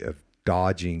state of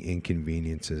dodging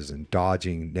inconveniences and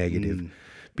dodging negative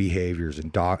behaviors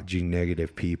and dodging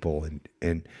negative people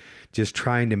and just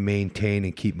trying to maintain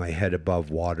and keep my head above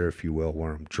water, if you will,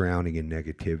 where I'm drowning in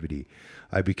negativity.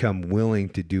 I become willing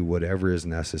to do whatever is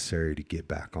necessary to get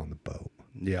back on the boat.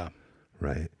 Yeah.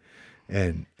 Right.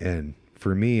 And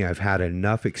for me, I've had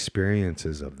enough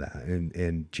experiences of that.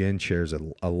 And Jen shares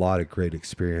a lot of great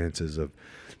experiences of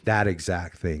that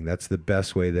exact thing. That's the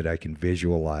best way that I can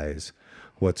visualize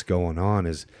what's going on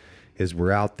is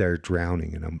we're out there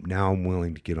drowning, and I'm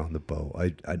willing to get on the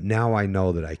boat. Now I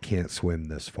know that I can't swim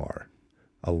this far.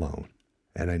 alone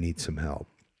and I need some help.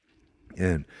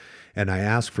 And I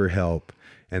ask for help,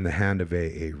 and the hand of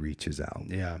AA reaches out.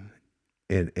 Yeah.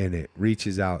 And it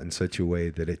reaches out in such a way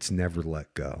that it's never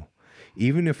let go.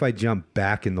 Even if I jump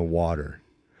back in the water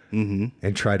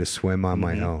and try to swim on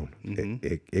my own,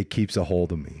 it keeps a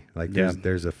hold of me. Like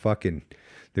there's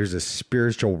a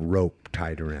spiritual rope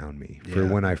tied around me for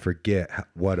when I forget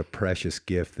what a precious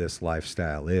gift this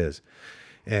lifestyle is.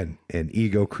 And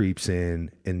ego creeps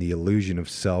in, and the illusion of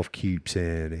self keeps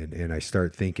in, and I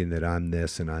start thinking that I'm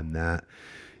this and I'm that,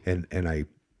 and I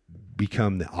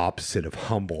become the opposite of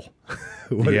humble.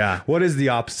 What is the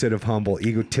opposite of humble?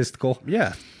 Egotistical?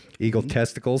 Yeah. Ego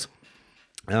testicles?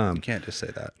 You can't just say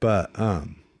that. But,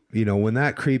 when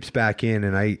that creeps back in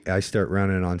and I start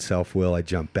running on self-will, I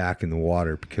jump back in the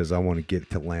water because I want to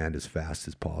get to land as fast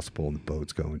as possible and the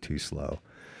boat's going too slow.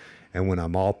 And when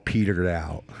I'm all petered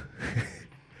out...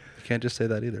 You can't just say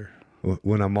that either.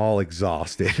 When I'm all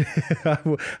exhausted, I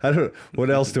don't. What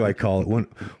else do I call it?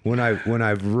 When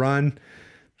I've run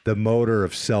the motor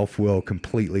of self-will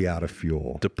completely out of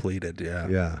fuel, Depleted. Yeah.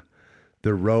 yeah,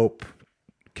 the rope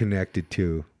connected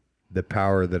to the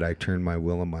power that I turn my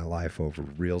will and my life over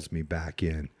reels me back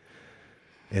in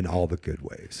all the good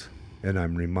ways, and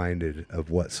I'm reminded of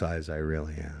what size I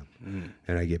really am,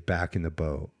 and I get back in the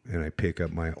boat and I pick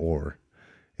up my oar,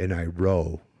 and I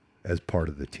row as part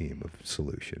of the team of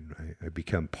solution, right? I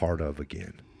become part of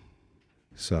again.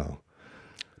 So,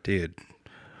 dude,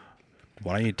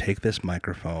 why don't you take this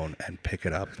microphone and pick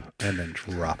it up and then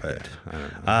drop it?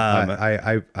 I don't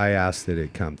know. I asked that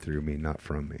it come through me, not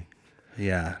from me.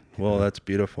 Yeah. Well, that's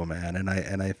beautiful, man. And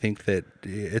I think that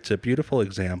it's a beautiful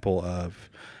example of,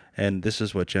 and this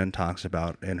is what Jen talks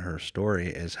about in her story,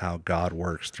 is how God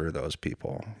works through those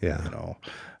people. Yeah.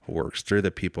 Works through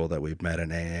the people that we've met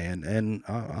in AA, and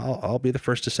I'll be the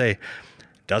first to say, it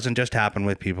doesn't just happen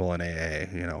with people in AA.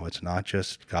 It's not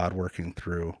just God working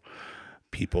through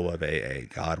people of AA.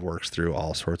 God works through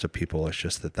all sorts of people. It's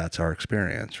just that's our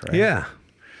experience, right? Yeah.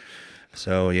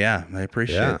 So yeah, I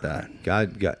appreciate that.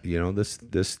 God,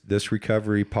 this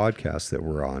recovery podcast that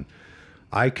we're on,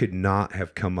 I could not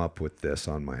have come up with this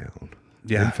on my own.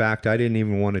 Yeah. In fact, I didn't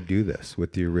even want to do this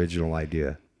with the original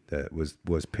idea that was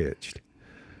pitched.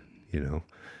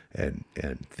 And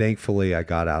thankfully I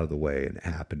got out of the way and it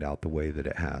happened out the way that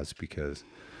it has, because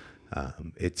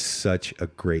it's such a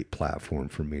great platform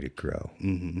for me to grow.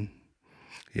 Mm-hmm.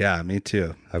 Yeah, me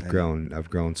too. I've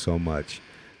grown so much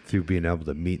through being able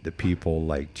to meet the people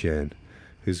like Jen,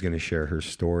 who's going to share her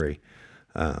story,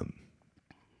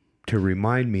 to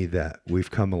remind me that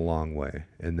we've come a long way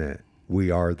and that we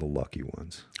are the lucky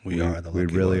ones. We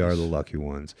really are the lucky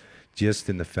ones, just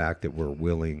in the fact that we're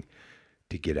willing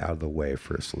to get out of the way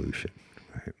for a solution,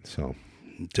 right? So,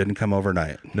 didn't come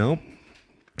overnight. No,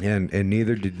 and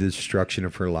neither did the destruction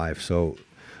of her life. So,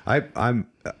 I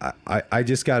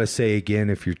just got to say again,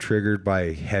 if you're triggered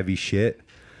by heavy shit,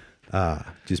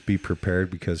 just be prepared,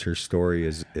 because her story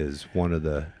is one of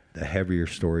the heavier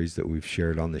stories that we've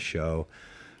shared on the show.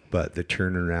 But the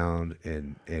turnaround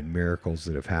and miracles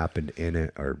that have happened in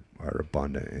it are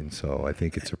abundant, and so I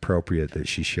think it's appropriate that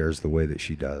she shares the way that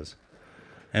she does.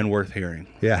 And worth hearing.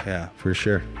 Yeah, for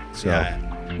sure. So,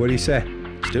 What do you say?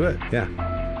 Let's do it. Yeah.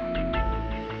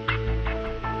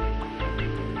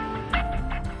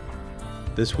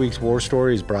 This week's War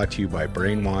Story is brought to you by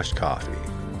Brainwashed Coffee.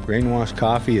 Brainwashed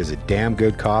Coffee is a damn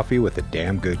good coffee with a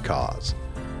damn good cause.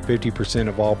 50%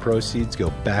 of all proceeds go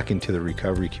back into the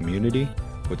recovery community,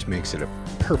 which makes it a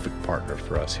perfect partner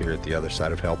for us here at the Other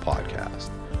Side of Hell podcast.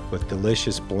 With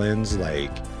delicious blends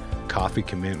like Coffee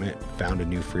Commitment, Found a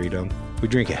New Freedom, we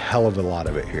drink a hell of a lot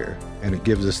of it here, and it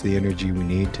gives us the energy we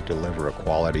need to deliver a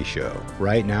quality show.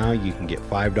 Right now, you can get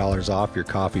 $5 off your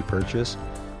coffee purchase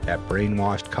at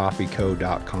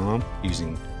brainwashedcoffeeco.com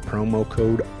using promo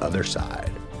code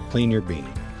OTHERSIDE. Clean your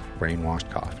bean.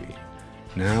 Brainwashed Coffee.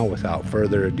 Now, without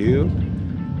further ado,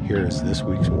 here is this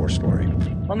week's War Story.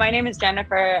 Well, my name is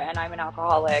Jennifer, and I'm an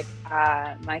alcoholic.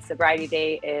 My sobriety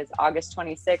date is August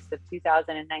 26th of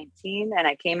 2019, and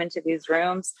I came into these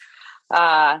rooms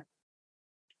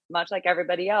much like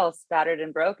everybody else, battered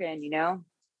and broken,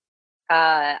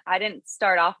 I didn't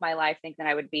start off my life thinking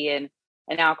I would be an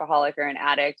alcoholic or an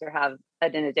addict or have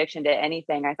an addiction to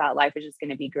anything. I thought life was just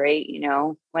going to be great.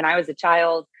 When I was a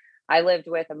child, I lived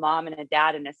with a mom and a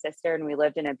dad and a sister, and we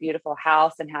lived in a beautiful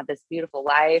house and had this beautiful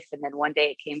life. And then one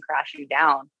day it came crashing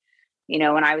down.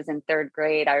 When I was in third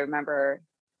grade, I remember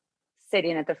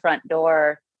sitting at the front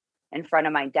door in front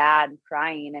of my dad,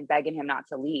 crying and begging him not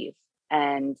to leave.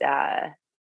 And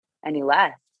he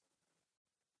left.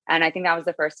 And I think that was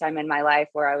the first time in my life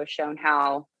where I was shown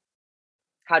how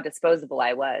how disposable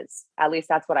I was. At least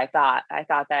that's what I thought. I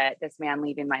thought that this man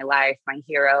leaving my life, my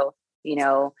hero, you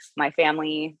know, my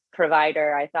family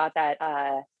provider, I thought that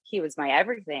he was my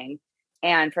everything.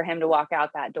 And for him to walk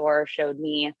out that door showed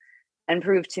me and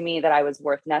proved to me that I was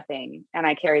worth nothing. And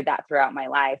I carried that throughout my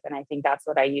life. And I think that's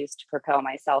what I used to propel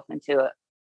myself into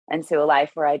a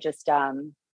life where I just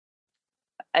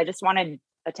wanted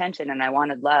attention and I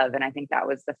wanted love. And I think that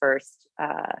was the first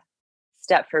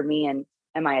step for me and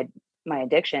my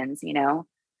addictions. You know,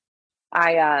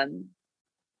 I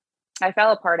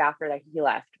fell apart after that he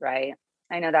left. Right.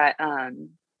 I know that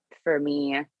for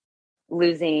me,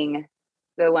 losing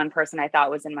the one person I thought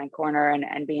was in my corner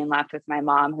and being left with my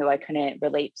mom, who I couldn't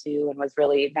relate to and was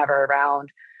really never around,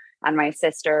 and my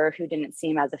sister, who didn't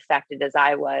seem as affected as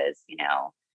I was, you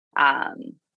know,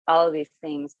 all of these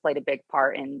things played a big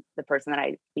part in the person that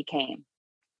I became.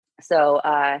 So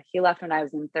he left when I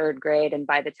was in 3rd grade. And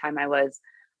by the time I was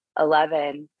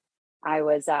 11, I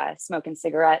was smoking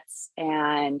cigarettes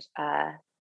and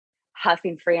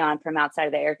huffing Freon from outside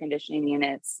of the air conditioning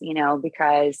units, you know,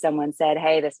 because someone said,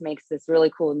 hey, this makes this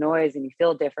really cool noise and you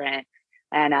feel different.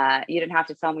 And you didn't have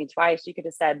to tell me twice. You could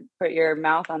have said, put your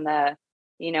mouth on the,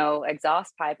 you know,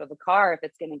 exhaust pipe of a car. If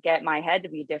it's going to get my head to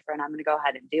be different, I'm going to go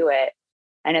ahead and do it.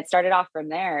 And it started off from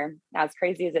there. As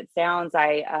crazy as it sounds,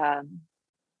 I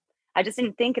just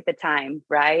didn't think at the time,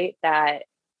 right, that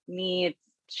me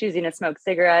choosing to smoke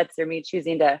cigarettes or me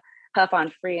choosing to huff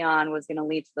on Freon was going to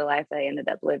lead to the life that I ended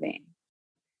up living.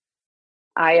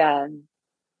 I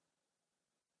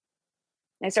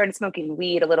started smoking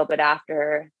weed a little bit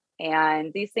after,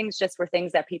 and these things just were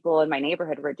things that people in my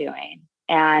neighborhood were doing.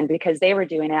 And because they were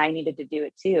doing it, I needed to do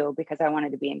it too, because I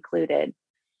wanted to be included.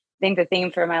 I think the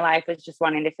theme for my life was just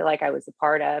wanting to feel like I was a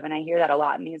part of, and I hear that a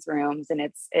lot in these rooms. And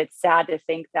it's sad to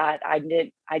think that I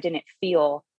didn't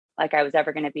feel like I was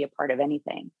ever going to be a part of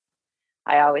anything.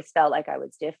 I always felt like I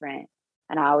was different,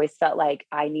 and I always felt like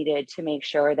I needed to make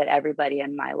sure that everybody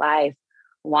in my life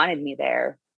wanted me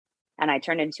there. And I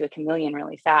turned into a chameleon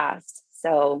really fast.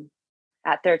 So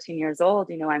at 13 years old,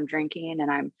 you know, I'm drinking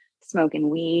and I'm smoking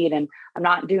weed, and I'm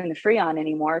not doing the Freon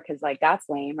anymore because, like, that's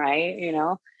lame, right? You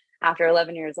know, after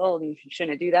 11 years old, you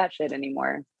shouldn't do that shit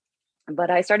anymore. But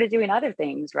I started doing other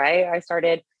things, right? I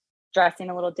started dressing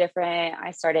a little different.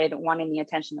 I started wanting the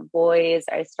attention of boys.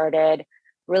 I started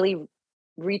really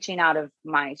reaching out of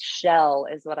my shell,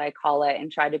 is what I call it,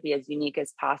 and try to be as unique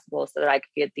as possible so that I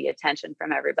could get the attention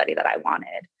from everybody that I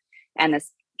wanted. And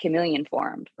this chameleon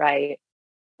formed, right?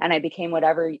 And I became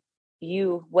whatever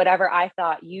I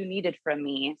thought you needed from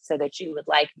me so that you would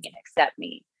like me and accept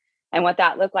me. And what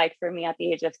that looked like for me at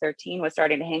the age of 13 was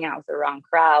starting to hang out with the wrong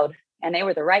crowd. And they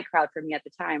were the right crowd for me at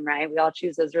the time, right? We all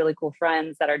choose those really cool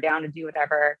friends that are down to do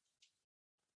whatever.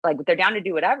 Like, they're down to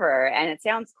do whatever. And it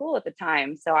sounds cool at the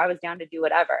time. So I was down to do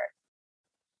whatever.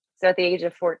 So at the age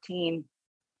of 14,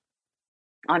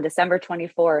 on December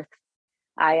 24th,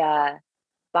 I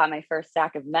bought my first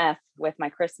sack of meth with my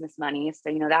Christmas money. So,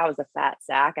 you know, that was a fat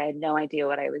sack. I had no idea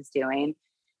what I was doing.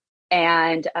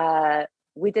 And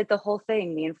we did the whole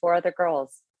thing, me and 4 other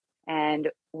girls. And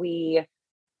we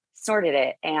snorted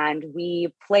it, and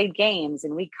we played games,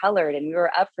 and we colored, and we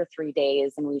were up for 3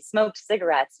 days, and we smoked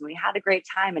cigarettes, and we had a great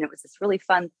time. And it was this really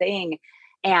fun thing.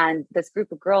 And this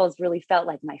group of girls really felt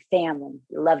like my family.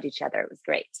 We loved each other. It was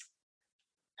great.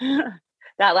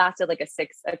 That lasted like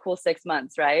a cool 6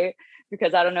 months, right?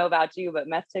 Because I don't know about you, but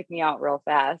meth took me out real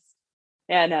fast.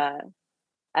 And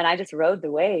I just rode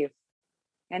the wave.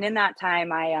 And in that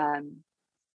time, I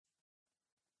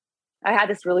had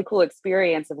this really cool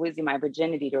experience of losing my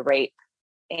virginity to rape.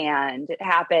 And it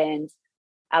happened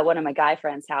at one of my guy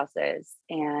friends' houses.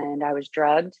 And I was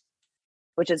drugged,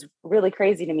 which is really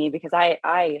crazy to me because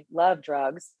I love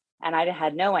drugs, and I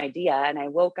had no idea. And I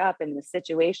woke up in this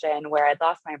situation where I'd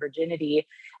lost my virginity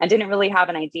and didn't really have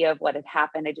an idea of what had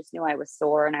happened. I just knew I was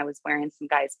sore, and I was wearing some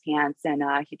guy's pants, and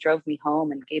he drove me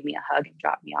home and gave me a hug and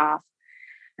dropped me off.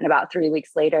 And about 3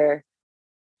 weeks later,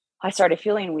 I started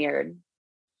feeling weird.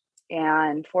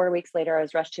 And 4 weeks later, I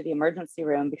was rushed to the emergency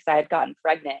room because I had gotten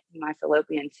pregnant in my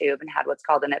fallopian tube and had what's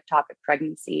called an ectopic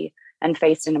pregnancy, and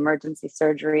faced an emergency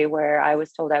surgery where I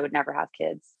was told I would never have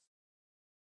kids.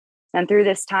 And through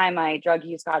this time, my drug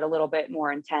use got a little bit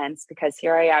more intense because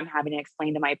here I am having to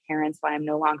explain to my parents why I'm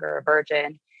no longer a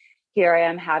virgin. Here I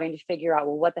am having to figure out,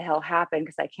 well, what the hell happened,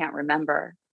 because I can't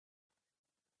remember.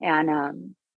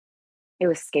 And it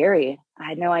was scary. I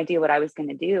had no idea what I was going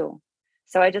to do.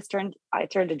 So I turned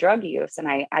to drug use, and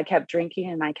I kept drinking,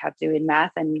 and I kept doing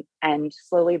meth, and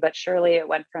slowly but surely it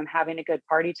went from having a good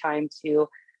party time to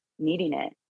needing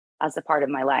it as a part of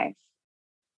my life.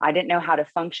 I didn't know how to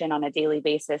function on a daily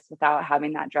basis without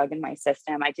having that drug in my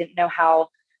system. I didn't know how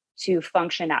to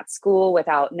function at school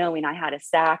without knowing I had a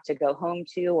sack to go home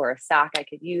to, or a sack I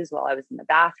could use while I was in the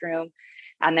bathroom.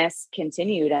 And this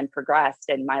continued and progressed,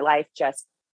 and my life just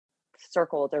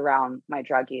circled around my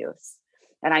drug use.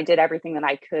 And I did everything that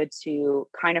I could to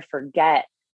kind of forget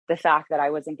the fact that I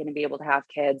wasn't going to be able to have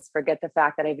kids, forget the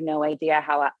fact that I have no idea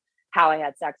how I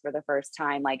had sex for the first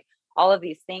time. Like, all of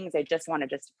these things I just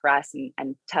wanted to suppress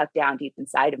and tuck down deep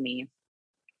inside of me.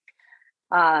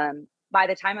 By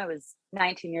the time I was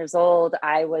 19 years old,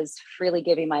 I was freely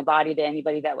giving my body to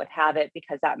anybody that would have it,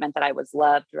 because that meant that I was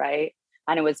loved, right?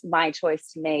 And it was my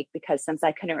choice to make, because since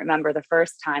I couldn't remember the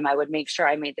first time, I would make sure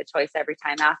I made the choice every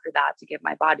time after that to give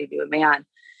my body to a man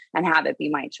and have it be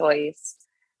my choice.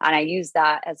 And I used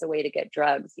that as a way to get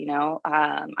drugs.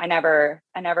 I never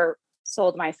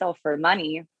sold myself for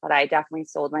money, but I definitely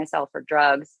sold myself for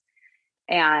drugs.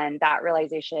 And that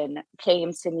realization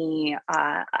came to me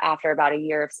after about a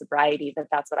year of sobriety, that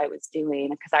that's what I was doing,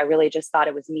 because I really just thought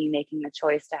it was me making the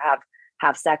choice to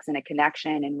have sex and a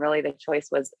connection. And really the choice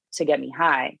was to get me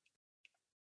high.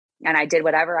 And I did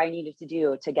whatever I needed to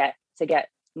do to get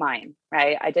mine,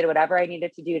 right? I did whatever I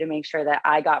needed to do to make sure that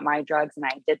I got my drugs, and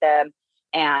I did them.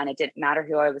 And it didn't matter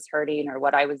who I was hurting or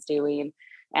what I was doing.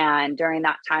 And during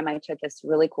that time, I took this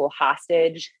really cool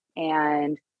hostage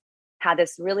and had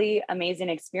this really amazing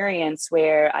experience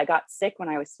where I got sick when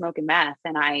I was smoking meth.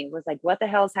 And I was like, what the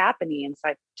hell's happening? And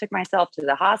so I took myself to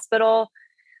the hospital.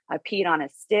 I peed on a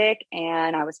stick,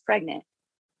 and I was pregnant.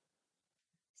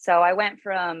 So I went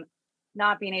from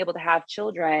not being able to have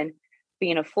children,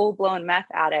 being a full-blown meth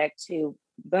addict, to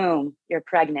boom, you're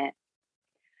pregnant.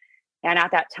 And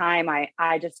at that time,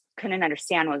 I just couldn't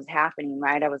understand what was happening,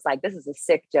 right? I was like, this is a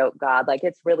sick joke, God. Like,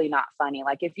 it's really not funny.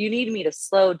 Like, if you need me to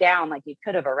slow down, like, you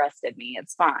could have arrested me.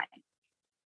 It's fine.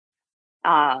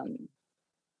 I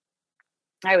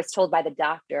was told by the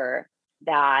doctor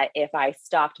that if I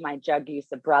stopped my drug use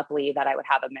abruptly, that I would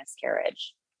have a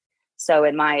miscarriage. So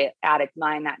in my addict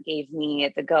mind, that gave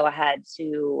me the go ahead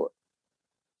to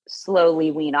slowly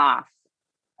wean off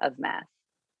of meth.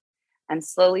 And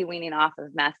slowly weaning off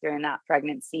of meth during that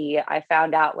pregnancy, I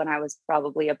found out when I was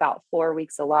probably about 4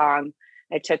 weeks along.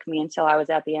 It took me until I was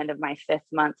at the end of my 5th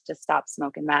month to stop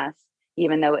smoking meth,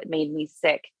 even though it made me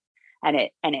sick and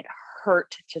it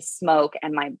hurt to smoke,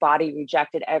 and my body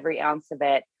rejected every ounce of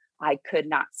it. I could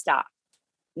not stop.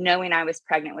 Knowing I was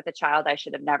pregnant with a child I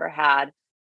should have never had,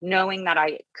 knowing that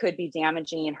I could be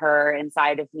damaging her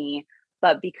inside of me,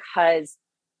 but because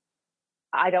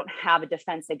I don't have a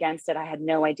defense against it, I had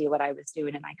no idea what I was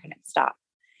doing, and I couldn't stop.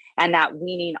 And that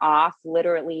weaning off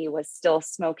literally was still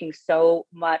smoking so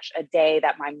much a day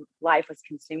that my life was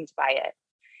consumed by it.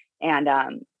 And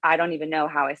I don't even know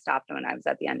how I stopped when I was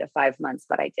at the end of 5 months,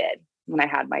 but I did when I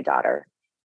had my daughter.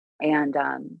 And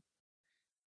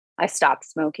I stopped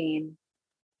smoking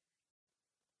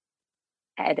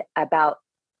at about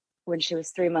when she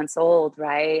was 3 months old,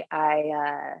 right?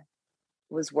 I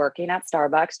was working at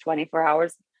Starbucks 24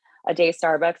 hours a day,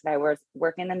 Starbucks. And I was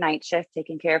working the night shift,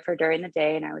 taking care of her during the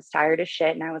day. And I was tired as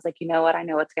shit. And I was like, you know what? I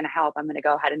know what's going to help. I'm going to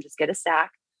go ahead and just get a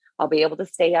sack. I'll be able to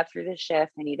stay up through this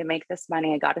shift. I need to make this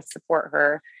money. I got to support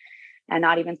her. And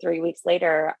not even 3 weeks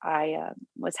later, I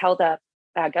was held up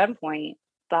at gunpoint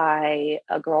by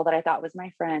a girl that I thought was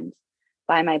my friend,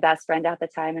 by my best friend at the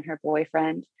time and her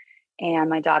boyfriend. And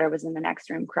my daughter was in the next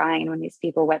room crying when these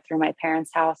people went through my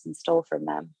parents' house and stole from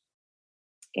them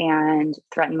and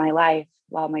threatened my life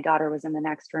while my daughter was in the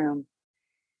next room.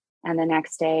 And the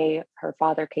next day, her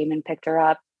father came and picked her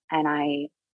up, and I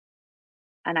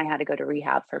had to go to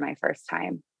rehab for my first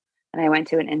time. And I went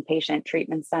to an inpatient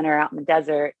treatment center out in the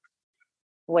desert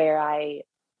where I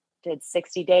did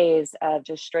 60 days of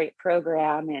just straight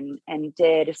program and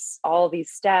did all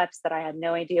these steps that I had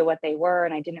no idea what they were.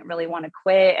 And I didn't really want to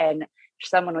quit. And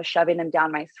someone was shoving them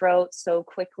down my throat so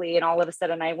quickly. And all of a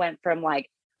sudden I went from like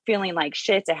feeling like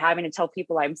shit to having to tell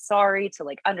people I'm sorry to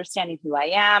like understanding who I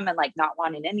am and like not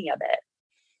wanting any of it.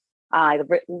 I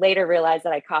later realized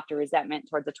that I copped a resentment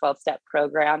towards a 12-step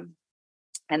program.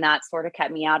 And that sort of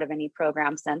kept me out of any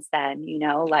program since then. You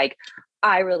know, like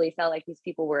I really felt like these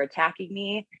people were attacking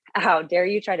me. How dare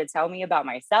you try to tell me about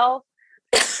myself?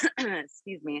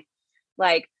 Excuse me.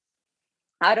 Like,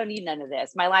 I don't need none of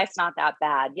this. My life's not that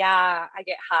bad. Yeah, I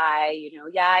get high, you know,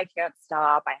 yeah, I can't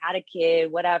stop. I had a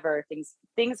kid, whatever.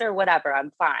 Things are whatever.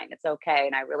 I'm fine. It's okay.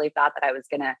 And I really thought that I was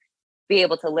going to be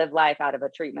able to live life out of a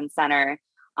treatment center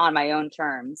on my own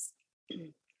terms.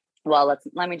 Well,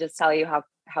 let me just tell you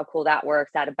how cool that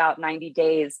works. At about 90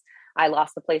 days, I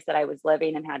lost the place that I was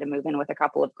living and had to move in with a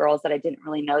couple of girls that I didn't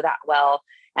really know that well.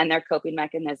 And their coping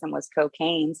mechanism was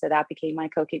cocaine. So that became my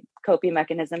coping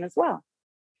mechanism as well.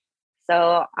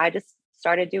 So I just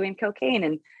started doing cocaine.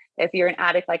 And if you're an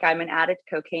addict like I'm an addict,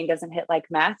 cocaine doesn't hit like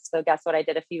meth. So guess what I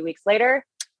did a few weeks later?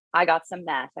 I got some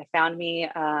meth. I found me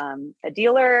a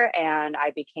dealer and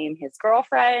I became his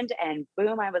girlfriend, and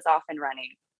boom, I was off and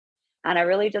running. And I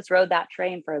really just rode that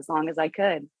train for as long as I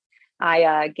could.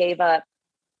 I gave up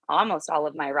almost all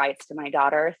of my rights to my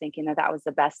daughter, thinking that that was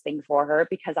the best thing for her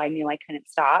because I knew I couldn't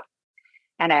stop.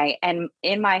 And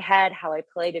in my head, how I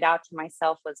played it out to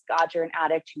myself was, God, you're an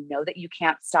addict. You know that you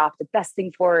can't stop. The best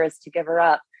thing for her is to give her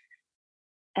up.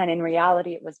 And in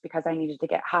reality, it was because I needed to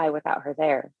get high without her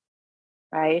there.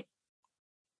 Right?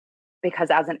 Because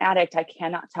as an addict, I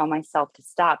cannot tell myself to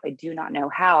stop. I do not know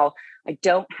how. I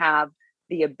don't have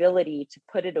the ability to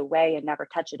put it away and never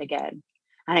touch it again.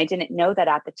 And I didn't know that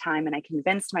at the time. And I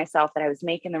convinced myself that I was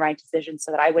making the right decision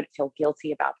so that I wouldn't feel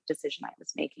guilty about the decision I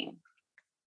was making.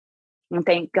 And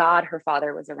thank God her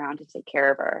father was around to take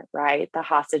care of her, right? The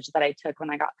hostage that I took when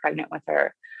I got pregnant with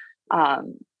her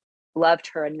loved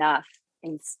her enough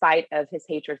in spite of his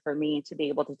hatred for me to be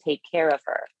able to take care of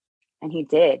her. And he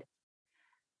did.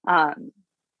 I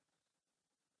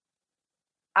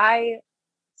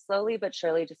slowly but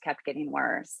surely just kept getting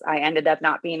worse. I ended up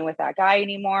not being with that guy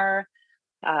anymore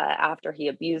after he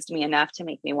abused me enough to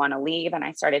make me want to leave. And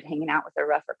I started hanging out with a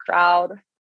rougher crowd.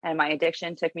 And my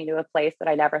addiction took me to a place that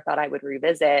I never thought I would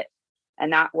revisit.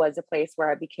 And that was a place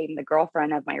where I became the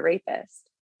girlfriend of my rapist.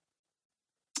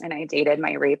 And I dated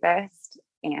my rapist,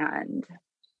 and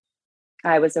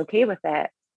I was okay with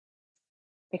it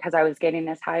because I was getting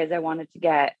as high as I wanted to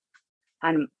get.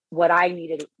 And what I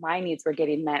needed, my needs were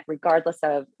getting met regardless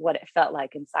of what it felt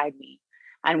like inside me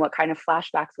and what kind of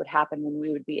flashbacks would happen when we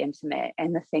would be intimate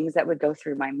and the things that would go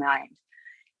through my mind.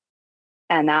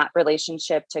 And that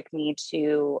relationship took me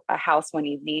to a house one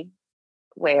evening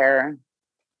where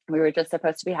we were just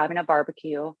supposed to be having a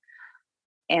barbecue.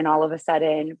 And all of a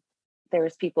sudden, there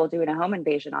was people doing a home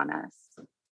invasion on us.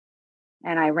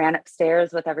 And I ran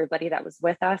upstairs with everybody that was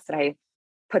with us, and I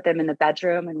put them in the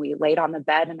bedroom, and we laid on the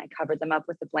bed, and I covered them up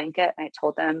with a blanket. And I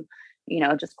told them,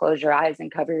 just close your eyes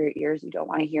and cover your ears. You don't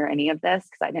want to hear any of this,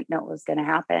 because I didn't know what was going to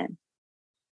happen.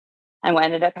 And what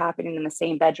ended up happening in the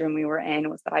same bedroom we were in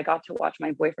was that I got to watch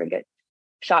my boyfriend get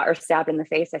shot or stabbed in the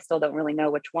face. I still don't really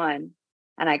know which one.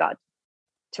 And I got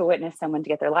to witness someone to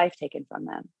get their life taken from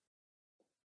them.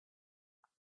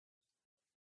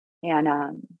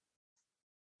 And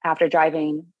after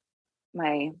driving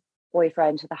my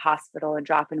boyfriend to the hospital and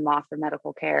dropping him off for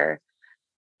medical care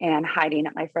and hiding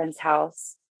at my friend's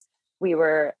house, we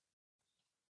were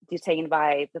detained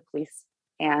by the police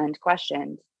and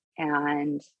questioned.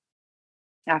 And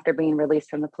after being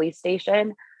released from the police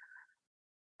station,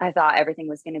 I thought everything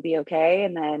was going to be okay.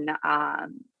 And then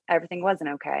everything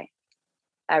wasn't okay.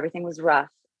 Everything was rough.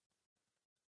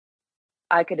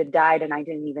 I could have died and I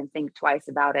didn't even think twice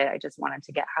about it. I just wanted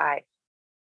to get high.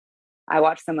 I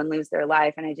watched someone lose their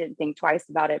life and I didn't think twice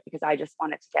about it because I just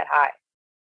wanted to get high.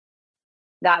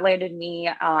 That landed me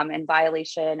in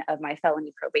violation of my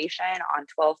felony probation on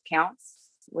 12 counts,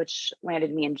 which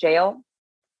landed me in jail.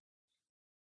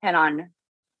 And on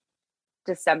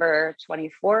December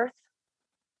 24th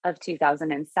of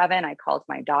 2007, I called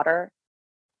my daughter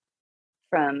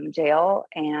from jail.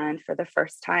 And for the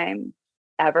first time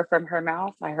ever from her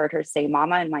mouth, I heard her say,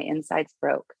 "Mama," and my insides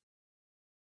broke.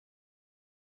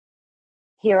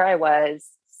 Here I was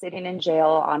sitting in jail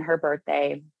on her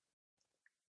birthday.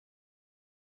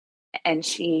 And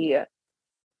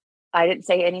I didn't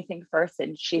say anything first.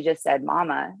 And she just said,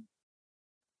 "Mama."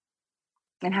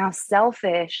 And how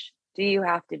selfish do you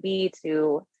have to be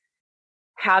to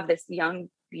have this young,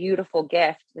 beautiful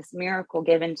gift, this miracle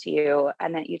given to you,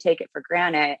 and that you take it for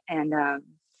granted? And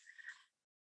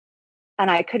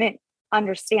I couldn't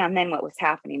understand then what was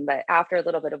happening. But after a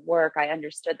little bit of work, I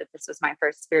understood that this was my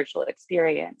first spiritual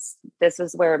experience. This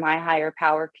was where my higher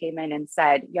power came in and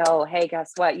said, "Yo, hey,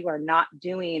 guess what? You are not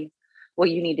doing what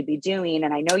you need to be doing.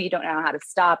 And I know you don't know how to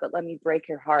stop, but let me break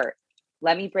your heart.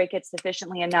 Let me break it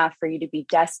sufficiently enough for you to be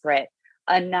desperate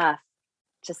enough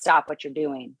to stop what you're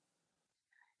doing."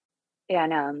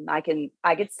 And I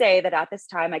could say that at this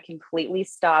time, I completely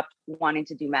stopped wanting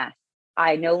to do meth.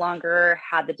 I no longer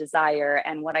had the desire.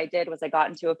 And what I did was I got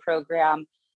into a program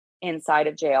inside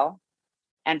of jail.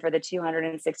 And for the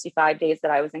 265 days that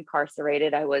I was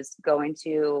incarcerated, I was going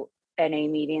to NA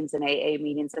meetings and AA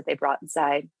meetings that they brought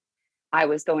inside. I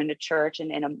was going to church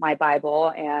and in my Bible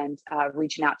and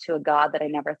reaching out to a God that I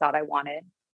never thought I wanted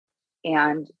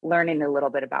and learning a little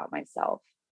bit about myself.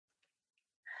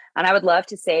 And I would love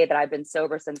to say that I've been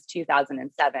sober since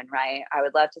 2007, right? I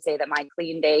would love to say that my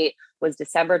clean date was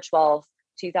December 12th,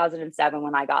 2007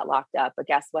 when I got locked up. But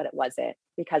guess what? It wasn't,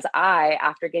 because I,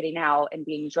 after getting out and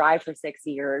being dry for 6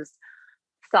 years,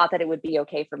 thought that it would be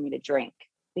okay for me to drink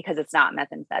because it's not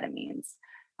methamphetamines.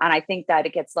 And I think that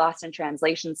it gets lost in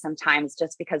translation sometimes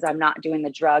just because I'm not doing the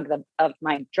drug of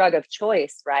my drug of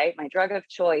choice, right? My drug of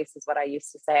choice is what I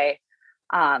used to say,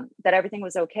 that everything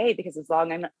was okay because as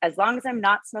long as I'm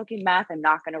not smoking meth, I'm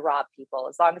not going to rob people.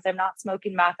 As long as I'm not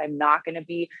smoking meth, I'm not going to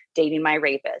be dating my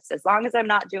rapist. As long as I'm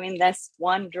not doing this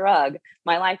one drug,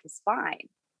 my life is fine.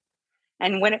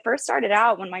 And when it first started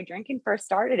out, when my drinking first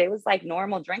started, it was like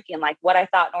normal drinking, like what I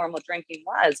thought normal drinking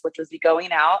was, which was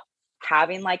going out,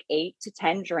 having like 8 to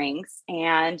 10 drinks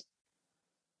and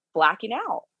blacking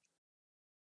out.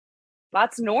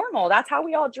 That's normal. That's how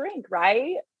we all drink,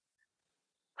 right?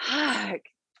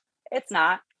 It's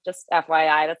not. Just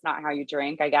FYI, that's not how you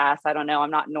drink, I guess. I don't know.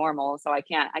 I'm not normal, so I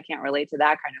can't relate to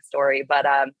that kind of story. But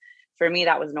for me,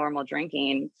 that was normal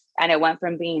drinking. And it went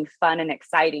from being fun and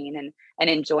exciting and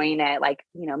enjoying it, like,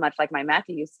 you know, much like my meth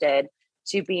use did,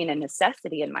 to being a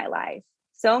necessity in my life.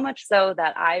 So much so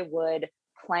that I would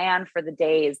plan for the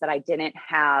days that I didn't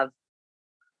have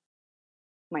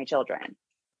my children.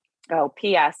 Oh,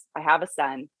 P.S. I have a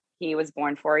son. He was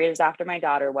born 4 years after my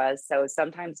daughter was. So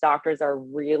sometimes doctors are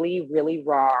really, really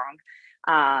wrong.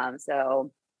 I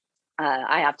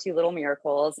have 2 little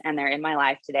miracles and they're in my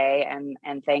life today.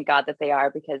 And thank God that they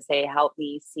are, because they help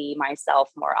me see myself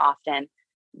more often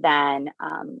than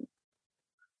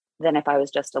if I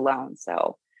was just alone.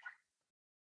 So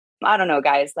I don't know,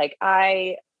 guys, like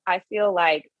I feel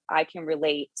like I can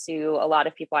relate to a lot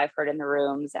of people I've heard in the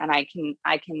rooms, and I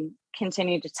can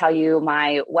continue to tell you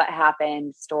my what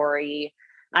happened story.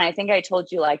 And I think I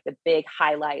told you like the big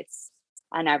highlights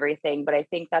on everything, but I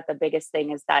think that the biggest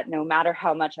thing is that no matter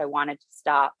how much I wanted to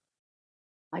stop,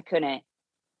 I couldn't.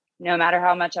 No matter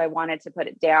how much I wanted to put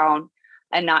it down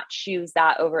and not choose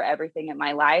that over everything in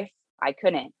my life, I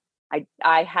couldn't.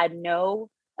 I had no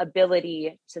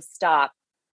ability to stop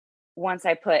once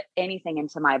I put anything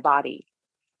into my body.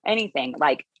 Anything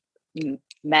like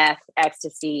meth,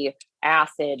 ecstasy,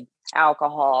 acid,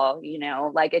 alcohol, you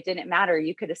know, like it didn't matter.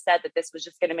 You could have said that this was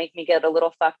just going to make me get a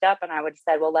little fucked up. And I would have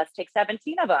said, well, let's take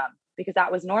 17 of them, because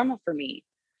that was normal for me.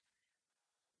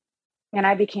 And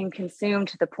I became consumed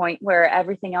to the point where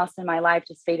everything else in my life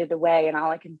just faded away. And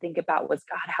all I can think about was,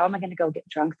 God, how am I going to go get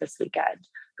drunk this weekend?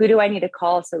 Who do I need to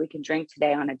call so we can drink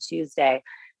today on a Tuesday?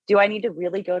 Do I need to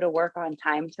really go to work on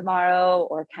time tomorrow?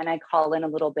 Or can I call in a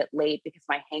little bit late because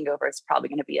my hangover is probably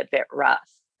going to be a bit rough?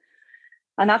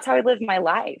 And that's how I lived my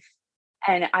life.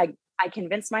 And I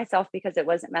convinced myself because it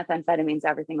wasn't methamphetamines,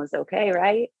 everything was okay,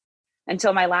 right?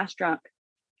 Until my last drunk.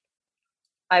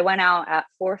 I went out at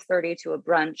 4:30 to a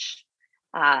brunch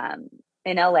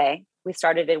in LA. We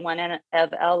started in one end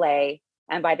of LA.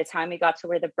 And by the time we got to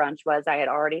where the brunch was, I had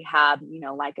already had, you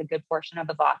know, like a good portion of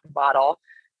the vodka bottle.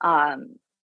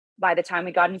 By the time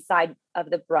we got inside of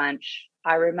the brunch,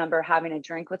 I remember having a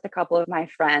drink with a couple of my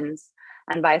friends.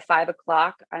 And by 5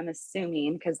 o'clock, I'm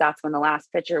assuming, because that's when the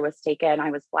last picture was taken,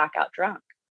 I was blackout drunk.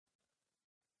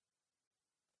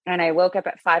 And I woke up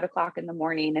at 5 o'clock in the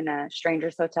morning in a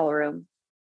stranger's hotel room,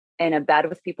 in a bed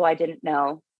with people I didn't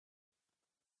know,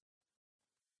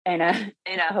 in a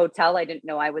hotel I didn't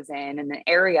know I was in an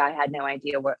area I had no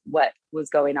idea what was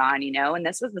going on, you know. And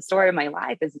this was the story of my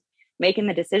life, is making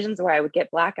the decisions where I would get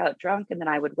blackout drunk and then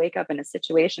I would wake up in a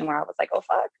situation where I was like, oh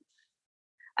fuck.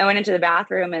 I went into the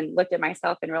bathroom and looked at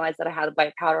myself and realized that I had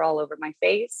white powder all over my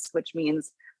face, which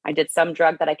means I did some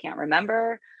drug that I can't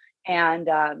remember, and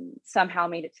somehow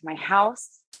made it to my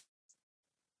house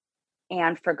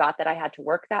and forgot that I had to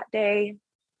work that day.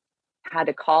 Had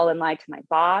to call and lie to my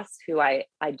boss, who I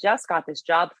just got this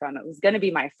job from. It was going to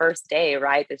be my first day,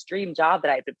 right? This dream job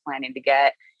that I'd been planning to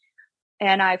get.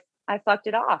 And I fucked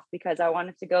it off because I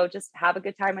wanted to go just have a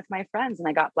good time with my friends. And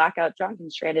I got blackout drunk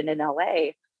and stranded in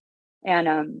LA.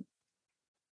 And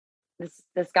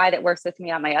this guy that works with me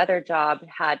on my other job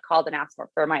had called and asked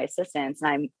for my assistance.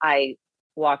 And I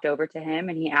walked over to him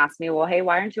and he asked me, well, hey,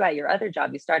 why aren't you at your other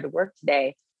job? You started work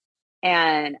today.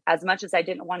 And as much as I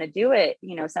didn't want to do it,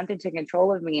 you know, something took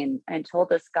control of me and told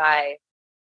this guy,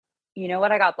 you know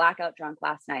what, I got blackout drunk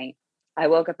last night. I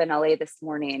woke up in LA this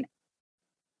morning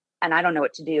and I don't know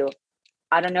what to do.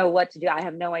 I don't know what to do. I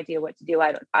have no idea what to do.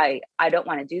 I don't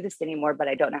want to do this anymore, but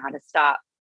I don't know how to stop.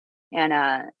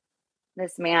 And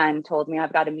this man told me,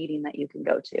 I've got a meeting that you can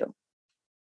go to.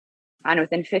 And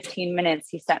within 15 minutes,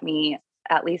 he sent me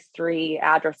at least 3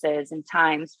 addresses and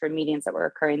times for meetings that were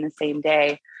occurring the same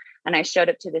day. And I showed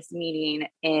up to this meeting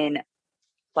in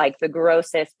like the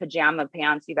grossest pajama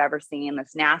pants you've ever seen,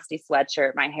 this nasty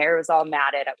sweatshirt. My hair was all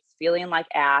matted. I was feeling like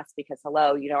ass because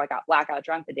hello, you know, I got blackout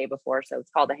drunk the day before. So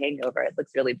it's called a hangover. It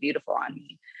looks really beautiful on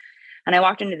me. And I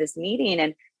walked into this meeting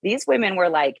and these women were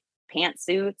like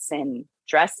pantsuits and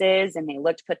dresses and they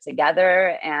looked put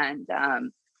together. And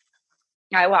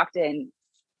I walked in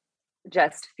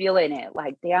just feeling it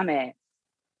like, damn it,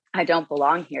 I don't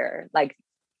belong here. Like,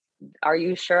 are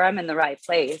you sure I'm in the right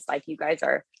place? Like you guys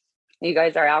are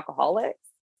alcoholics?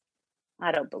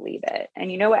 I don't believe it.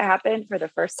 And you know what happened for the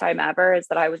first time ever is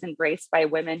that I was embraced by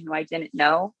women who I didn't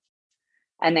know.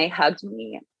 And they hugged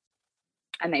me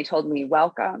and they told me,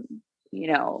 welcome.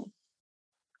 You know,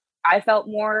 I felt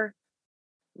more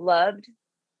loved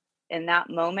in that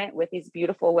moment with these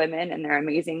beautiful women and their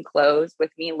amazing clothes,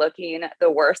 with me looking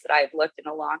the worst that I've looked in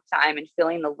a long time and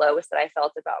feeling the lowest that I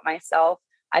felt about myself.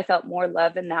 I felt more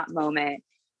love in that moment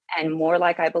and more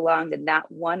like I belonged in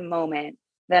that one moment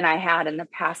than I had in the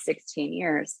past 16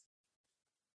 years.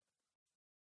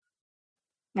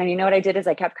 And you know what I did is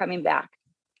I kept coming back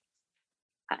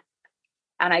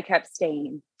and I kept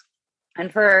staying.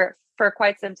 And for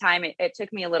quite some time, it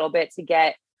took me a little bit to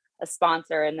get a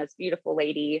sponsor, and this beautiful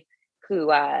lady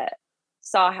who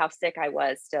saw how sick I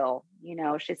was still, you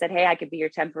know, she said, hey, I could be your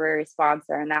temporary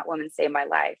sponsor. And that woman saved my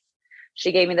life.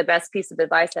 She gave me the best piece of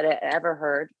advice that I ever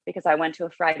heard, because I went to a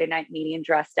Friday night meeting,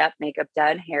 dressed up, makeup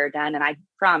done, hair done. And I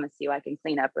promise you, I can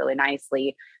clean up really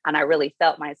nicely. And I really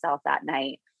felt myself that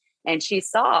night. And she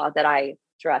saw that I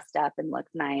dressed up and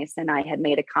looked nice. And I had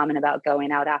made a comment about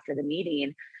going out after the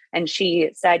meeting. And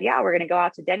she said, yeah, we're going to go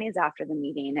out to Denny's after the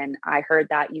meeting. And I heard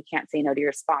that you can't say no to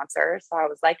your sponsor. So I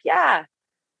was like, yeah,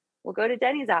 we'll go to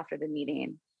Denny's after the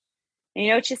meeting. And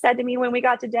you know what she said to me when we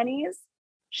got to Denny's?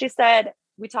 She said,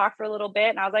 we talked for a little bit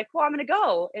and I was like, well, I'm going to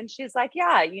go. And she's like,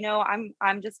 yeah, you know,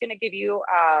 I'm just going to give you,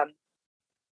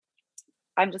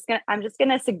 I'm just going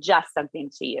to suggest something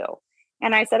to you.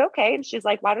 And I said, okay. And she's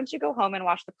like, why don't you go home and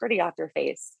wash the pretty off your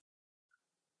face?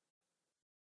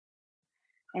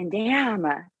 And damn,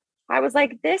 I was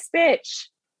like, this bitch.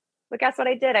 But guess what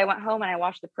I did? I went home and I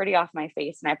washed the pretty off my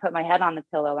face and I put my head on the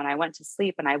pillow and I went to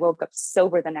sleep and I woke up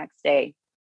sober the next day.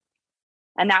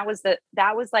 And that was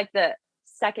like the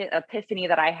second epiphany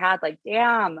that I had. Like,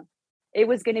 damn, it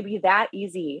was going to be that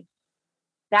easy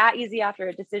after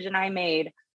a decision I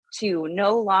made to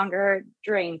no longer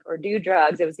drink or do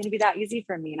drugs. It was going to be that easy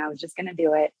for me. And I was just going to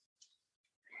do it.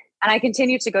 And I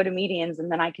continued to go to meetings,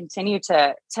 and then I continued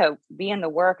to be in the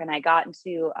work. And I got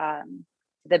into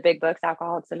the Big Books,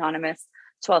 Alcoholics Anonymous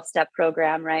 12-step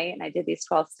program, right? And I did these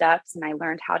 12 steps, and I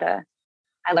learned how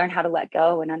to let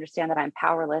go and understand that I'm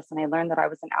powerless. And I learned that I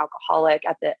was an alcoholic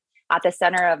at the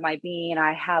center of my being.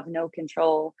 I have no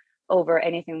control over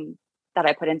anything that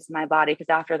I put into my body, because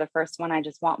after the first one, I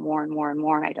just want more and more and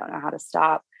more, and I don't know how to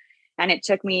stop. And it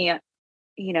took me,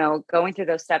 you know, going through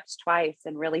those steps twice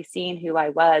and really seeing who I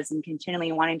was and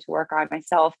continually wanting to work on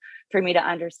myself for me to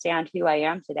understand who I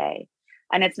am today.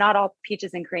 And it's not all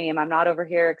peaches and cream. I'm not over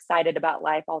here excited about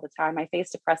life all the time. I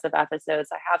face depressive episodes.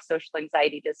 I have social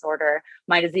anxiety disorder.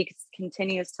 My disease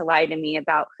continues to lie to me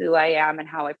about who I am and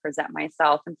how I present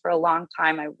myself. And for a long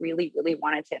time, I really, really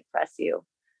wanted to impress you,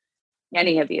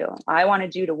 any of you. I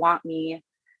wanted you to want me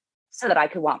so that I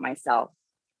could want myself.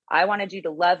 I wanted you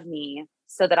to love me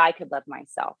so that I could love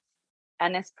myself.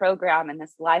 And this program and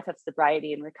this life of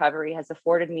sobriety and recovery has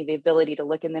afforded me the ability to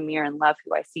look in the mirror and love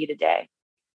who I see today.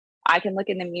 I can look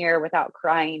in the mirror without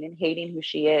crying and hating who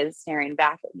she is staring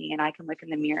back at me. And I can look in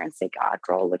the mirror and say, God,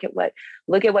 girl, look at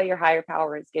what your higher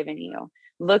power has given you.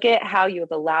 Look at how you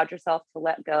have allowed yourself to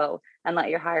let go and let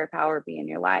your higher power be in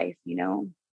your life, you know?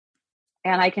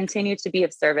 And I continue to be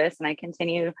of service, and I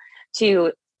continue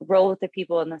to roll with the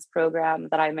people in this program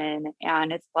that I'm in,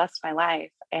 and it's blessed my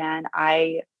life. And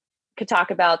I could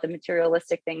talk about the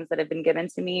materialistic things that have been given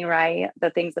to me, right? The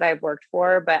things that I've worked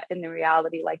for, but in the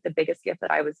reality, like the biggest gift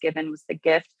that I was given was the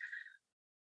gift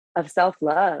of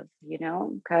self-love, you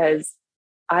know, because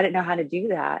I didn't know how to do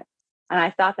that. And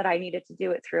I thought that I needed to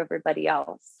do it through everybody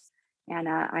else. And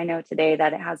I know today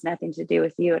that it has nothing to do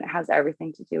with you, and it has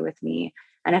everything to do with me.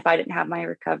 And if I didn't have my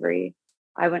recovery,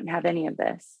 I wouldn't have any of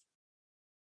this.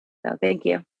 So thank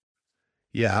you.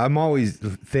 Yeah,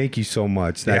 thank you so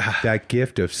much. That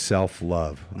gift of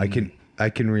self-love. Mm. I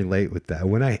can relate with that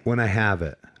when I have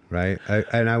it, right?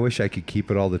 And I wish I could keep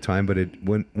it all the time, but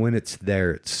when it's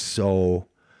there, it's so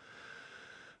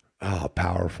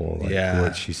powerful. Like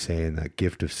what she's saying, that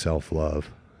gift of self-love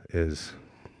is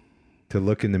to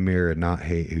look in the mirror and not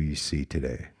hate who you see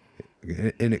today.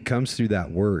 And it comes through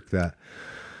that work. That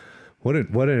what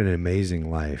an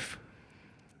amazing life.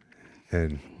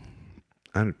 And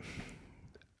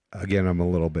again, I'm a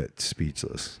little bit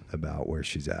speechless about where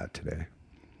she's at today.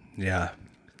 Yeah.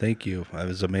 Thank you. That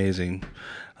was amazing.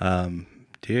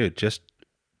 Dude, just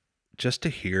to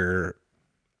hear,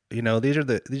 you know, these are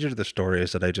the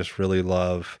stories that I just really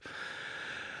love.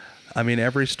 I mean,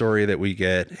 every story that we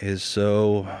get is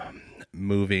so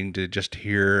moving to just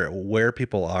hear where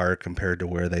people are compared to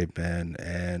where they've been.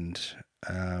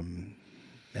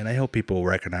 And I hope people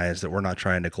recognize that we're not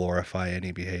trying to glorify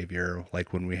any behavior.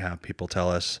 Like when we have people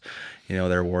tell us, you know,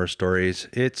 their war stories,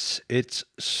 it's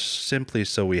simply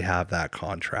so we have that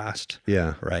contrast.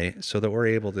 Yeah. Right. So that we're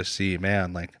able to see,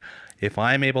 man, like if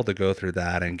I'm able to go through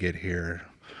that and get here,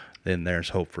 then there's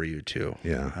hope for you too.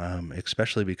 Yeah.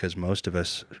 Especially because most of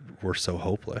us were so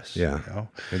hopeless. Yeah. You know?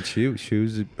 And she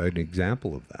was an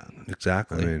example of that.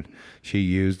 Exactly. I mean, she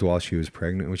used while she was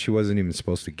pregnant when she wasn't even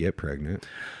supposed to get pregnant.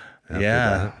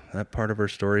 Yeah. That part of her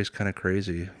story is kind of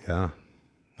crazy. Yeah.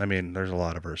 I mean, there's a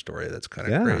lot of her story that's kind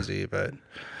of Yeah. crazy, but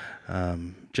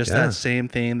just Yeah. that same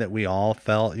thing that we all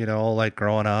felt, you know, like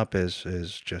growing up is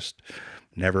just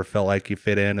never felt like you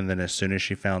fit in. And then as soon as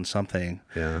she found something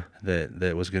Yeah.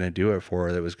 that was going to do it for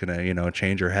her, that was going to, you know,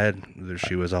 change her head,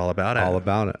 she was all about it. All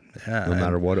about it. Yeah. No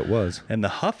matter what it was. And the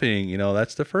huffing, you know,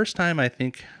 that's the first time I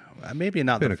think, maybe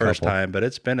not Been the a first couple. time, but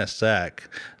it's been a sec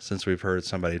since we've heard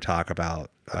somebody talk about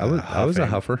I was a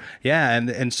huffing. huffer. Yeah,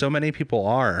 and so many people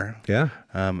are. Yeah.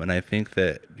 And I think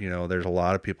that, you know, there's a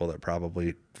lot of people that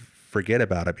probably forget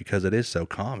about it because it is so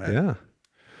common. Yeah.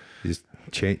 Just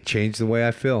change the way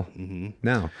I feel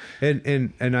now.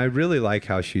 And I really like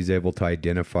how she's able to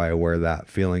identify where that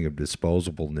feeling of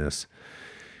disposableness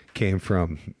came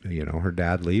from, you know, her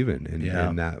dad leaving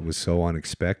and that was so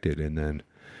unexpected. And then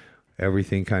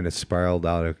everything kind of spiraled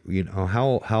out of, you know,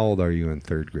 how old are you in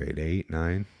third grade? 8,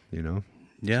 9, you know?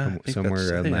 Yeah, I think somewhere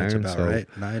that's, I around think that's there. about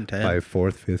So right. 9, 10. by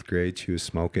 4th, 5th grade, she was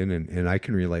smoking, and I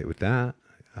can relate with that.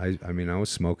 I mean, I was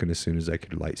smoking as soon as I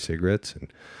could light cigarettes,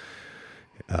 and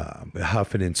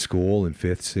huffing in school in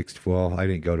 5th, 6th. Well, I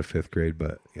didn't go to 5th grade,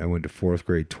 but I went to 4th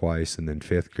grade twice, and then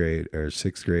 5th grade or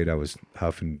 6th grade, I was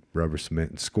huffing rubber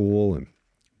cement in school, and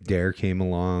Dare came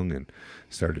along and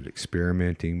started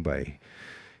experimenting by,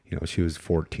 you know, she was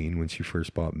 14 when she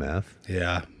first bought meth.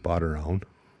 Yeah. Bought her own,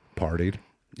 partied.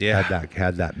 Yeah.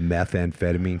 Had that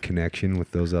methamphetamine connection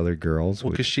with those other girls.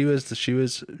 Well, because she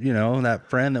was, you know, that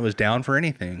friend that was down for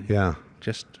anything. Yeah.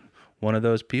 Just one of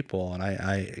those people. And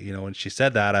I, you know, when she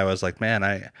said that, I was like, man,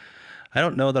 I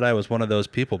don't know that I was one of those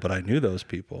people, but I knew those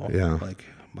people. Yeah. Like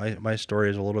my story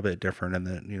is a little bit different, and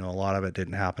that, you know, a lot of it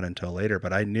didn't happen until later,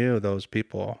 but I knew those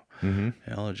people. Mm-hmm.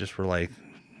 You know, just were like,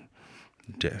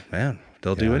 man,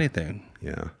 they'll do anything.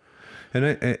 Yeah.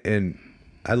 And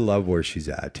I love where she's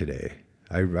at today.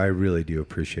 I really do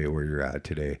appreciate where you're at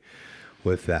today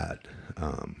with that,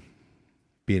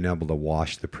 being able to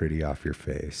wash the pretty off your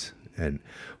face. And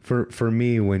for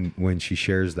me, when she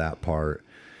shares that part,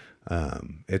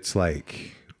 it's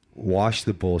like wash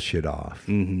the bullshit off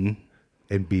and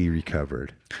be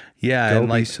recovered. Yeah. Go and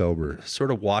be like sober.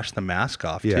 sort of wash the mask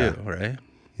off Yeah. too, right?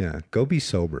 Yeah. Go be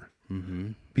sober.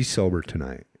 Be sober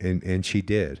tonight. And she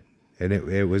did. And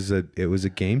it was a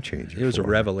game changer. It was a for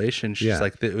her. revelation. She's Yeah.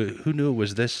 like, who knew it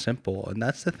was this simple? And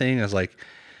that's the thing, is like,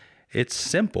 it's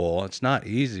simple. It's not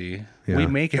easy. Yeah. We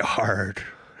make it hard.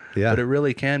 Yeah. But it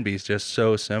really can be just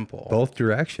so simple. Both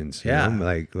directions. You Yeah.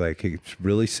 know? Like it's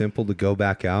really simple to go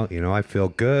back out. You know, I feel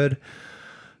good.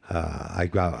 I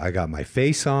got my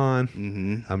face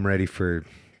on. I'm ready for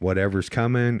whatever's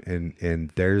coming.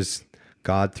 And there's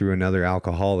God through another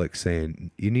alcoholic saying,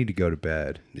 you need to go to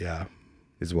bed. Yeah.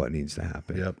 Is what needs to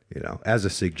happen. Yep. You know, as a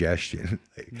suggestion.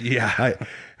 Yeah.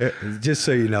 Just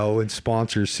so you know, when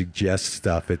sponsors suggest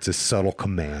stuff, it's a subtle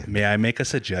command. May I make a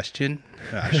suggestion?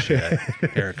 Ah, shit.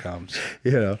 Here it comes.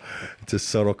 You know, it's a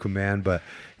subtle command, but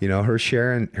you know, her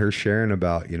sharing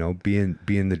about, you know, being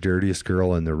the dirtiest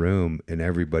girl in the room and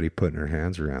everybody putting their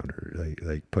hands around her,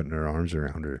 like putting their arms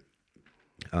around her.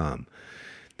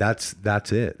 That's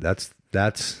it.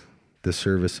 That's the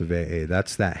service of AA.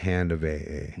 That's that hand of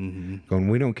AA. Going,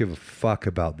 we don't give a fuck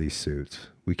about these suits.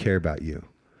 We care about you.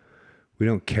 We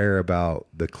don't care about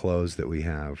the clothes that we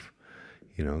have.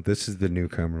 You know, this is the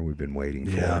newcomer we've been waiting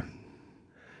for. Yeah.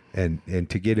 And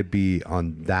to get to be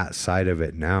on that side of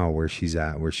it now, where she's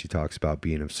at, where she talks about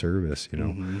being of service, you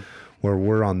know, where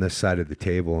we're on this side of the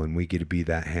table and we get to be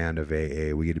that hand of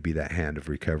AA. We get to be that hand of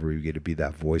recovery. We get to be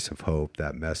that voice of hope,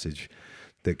 that message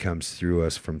that comes through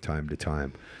us from time to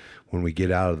time. When we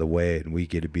get out of the way and we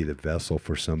get to be the vessel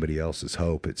for somebody else's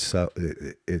hope, it's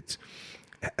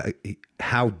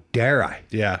how dare I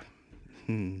Yeah.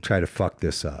 try to fuck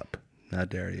this up, How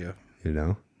dare you? you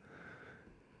know?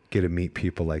 get to meet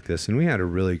people like this. And we had a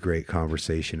really great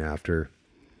conversation after,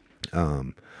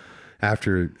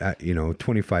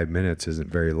 25 minutes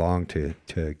isn't very long to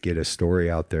get a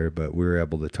story out there, but we were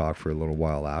able to talk for a little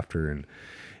while after, and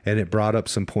it brought up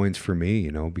some points for me,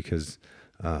 because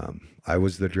I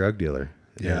was the drug dealer.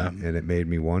 Yeah. And it made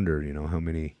me wonder,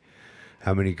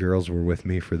 how many girls were with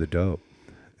me for the dope,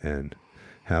 and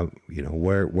how,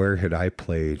 where had I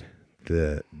played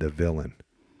the villain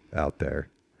out there.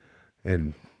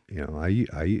 And,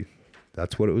 I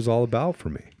that's what it was all about for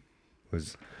me,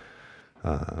 was,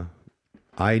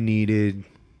 I needed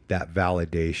that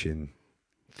validation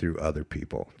through other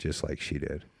people, just like she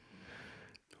did.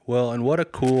 Well, and what a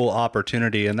cool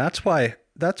opportunity. And that's why,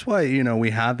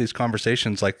 we have these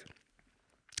conversations. Like,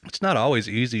 it's not always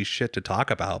easy shit to talk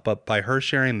about, but by her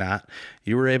sharing that,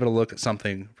 you were able to look at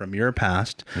something from your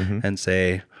past and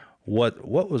say, what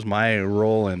was my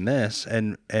role in this?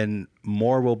 And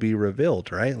more will be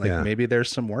revealed, right? Like maybe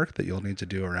there's some work that you'll need to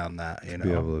do around that,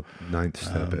 Be able to ninth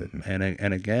step it.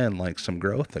 And again, like some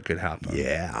growth that could happen.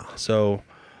 Yeah. So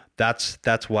that's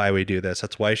why we do this.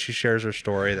 That's why she shares her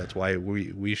story. That's why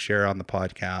we share on the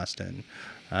podcast.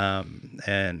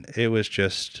 And it was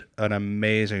just an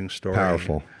amazing story.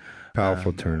 Powerful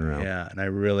turnaround. Yeah. And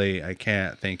I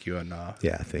can't thank you enough.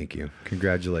 Yeah. Thank you.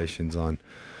 Congratulations on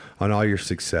all your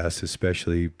success,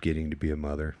 especially getting to be a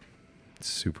mother. It's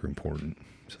super important.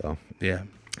 So yeah.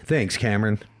 Thanks,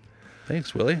 Cameron.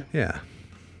 Thanks, Willie. Yeah.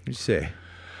 You say,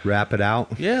 wrap it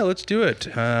out. Yeah, let's do it.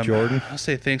 Jordan. I'll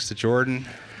say thanks to Jordan.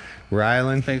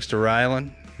 Rylan. Thanks to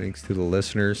Rylan. Thanks to the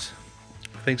listeners.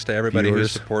 Thanks to everybody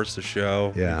Viewers. who supports the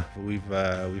show. Yeah. We've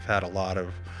had a lot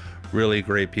of really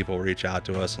great people reach out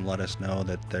to us and let us know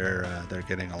that they're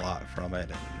getting a lot from it,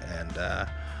 and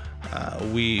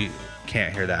we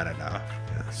can't hear that enough.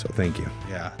 Yeah. So thank you.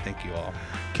 Yeah, thank you all.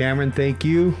 Cameron, thank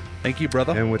you. Thank you,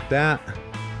 brother. And with that,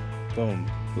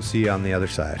 Boom. we'll see you on the other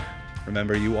side.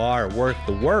 Remember, you are worth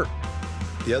the work.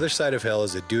 The Other Side of Hell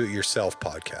is a do-it-yourself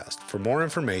podcast. For more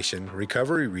information,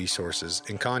 recovery resources,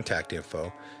 and contact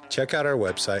info, check out our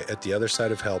website at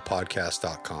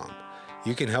theothersideofhellpodcast.com.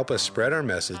 You can help us spread our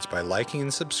message by liking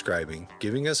and subscribing,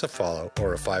 giving us a follow,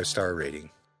 or a 5-star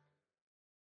rating.